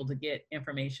 You'll be able to get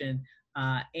information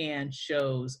and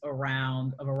shows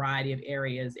around a variety of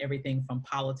areas, everything from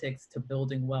politics to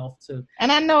building wealth to. And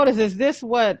I noticed, is this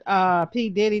what P.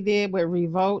 Diddy did with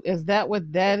Revolt? Is that what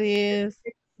that is?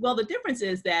 Well, the difference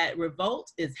is that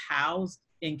Revolt is housed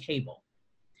in cable.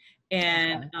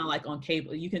 And like on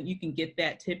cable, you can get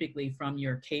that typically from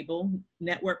your cable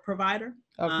network provider.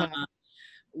 Okay.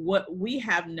 What we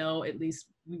have at least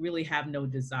we really have no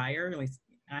desire, at least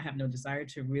I have no desire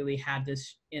to really have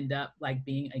this end up like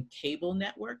being a cable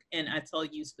network. And I tell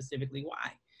you specifically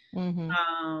why. Mm-hmm.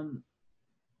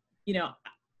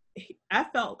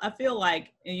 I feel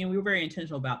like, and we were very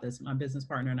intentional about this, my business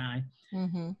partner and I.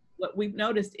 Mm-hmm. What we've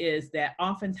noticed is that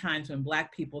oftentimes when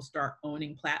Black people start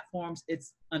owning platforms,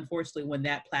 it's unfortunately when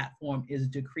that platform is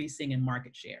decreasing in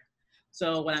market share.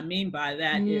 So what I mean by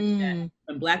that is that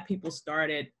when Black people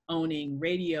started owning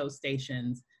radio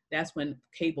stations, that's when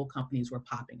cable companies were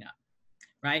popping up,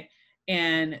 right?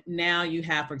 And now you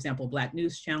have, for example, Black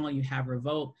News Channel, you have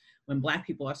Revolt. When Black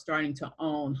people are starting to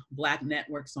own Black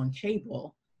networks on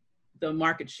cable, the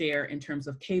market share in terms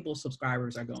of cable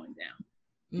subscribers are going down.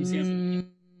 You see what I'm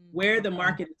saying? Where the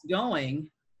market is going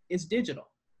is digital.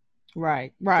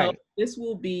 Right. So this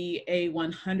will be a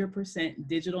 100%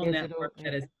 digital network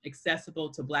that is accessible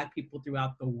to Black people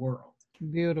throughout the world.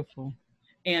 Beautiful.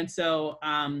 And so,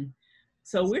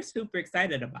 so we're super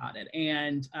excited about it.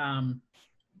 And,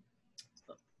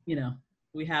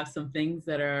 we have some things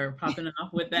that are popping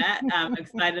up with that. I'm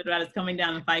excited about it's coming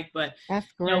down the pike, but that's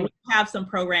great. We have some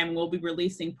programming. We'll be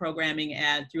releasing programming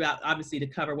throughout, obviously, to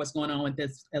cover what's going on with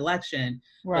this election.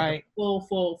 Right. But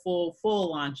the full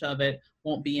launch of it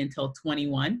won't be until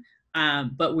 21.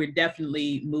 But we're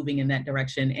definitely moving in that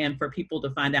direction. And for people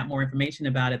to find out more information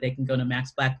about it, they can go to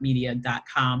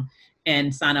maxblackmedia.com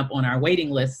and sign up on our waiting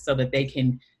list so that they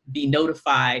can be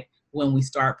notified when we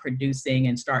start producing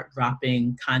and start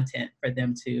dropping content for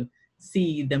them to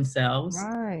see themselves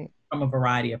from a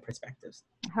variety of perspectives.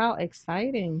 How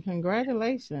exciting.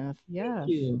 Congratulations. Yes. Thank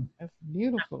you. That's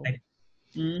beautiful.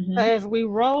 Mm-hmm. As we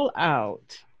roll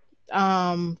out,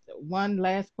 one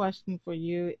last question for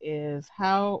you is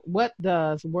what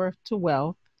does worth to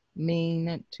wealth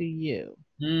mean to you?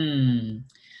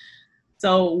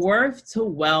 So worth to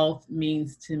wealth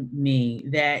means to me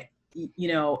that,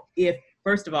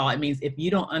 first of all, it means if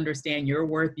you don't understand your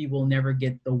worth, you will never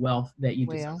get the wealth that you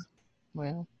deserve.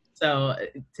 Well. So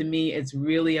to me, it's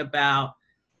really about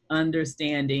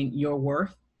understanding your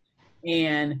worth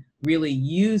and really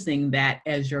using that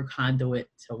as your conduit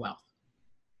to wealth.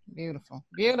 Beautiful,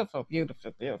 beautiful,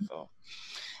 beautiful, beautiful.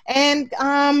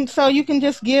 And so you can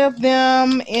just give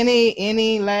them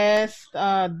any last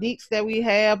deets that we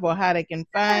have, or how they can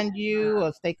find you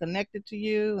or stay connected to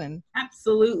you. And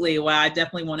Absolutely. Well, I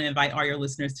definitely want to invite all your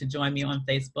listeners to join me on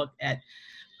Facebook at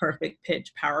Perfect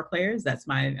Pitch Power Players. That's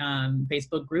my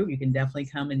Facebook group. You can definitely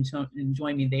come and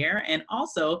join me there. And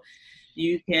also,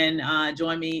 you can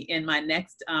join me in my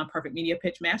next Perfect Media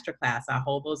Pitch Masterclass. I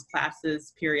hold those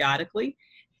classes periodically.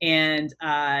 And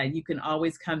you can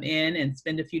always come in and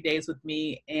spend a few days with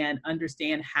me and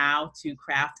understand how to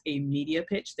craft a media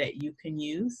pitch that you can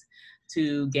use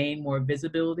to gain more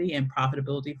visibility and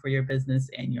profitability for your business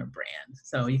and your brand.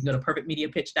 So you can go to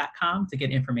perfectmediapitch.com to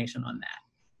get information on that.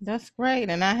 that's great.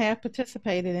 And I have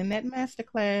participated in that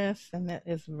masterclass, and that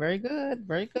is very good,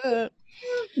 very good.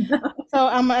 So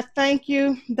I'm going to thank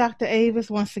you, Dr. Avis,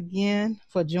 once again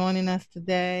for joining us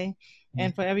today.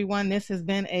 And for everyone, this has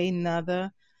been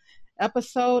another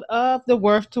episode of the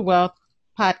Worth to Wealth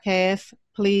podcast.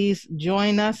 Please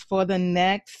join us for the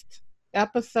next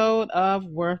episode of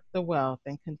Worth the Wealth,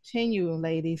 and continue,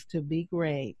 ladies, to be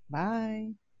great.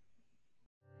 Bye.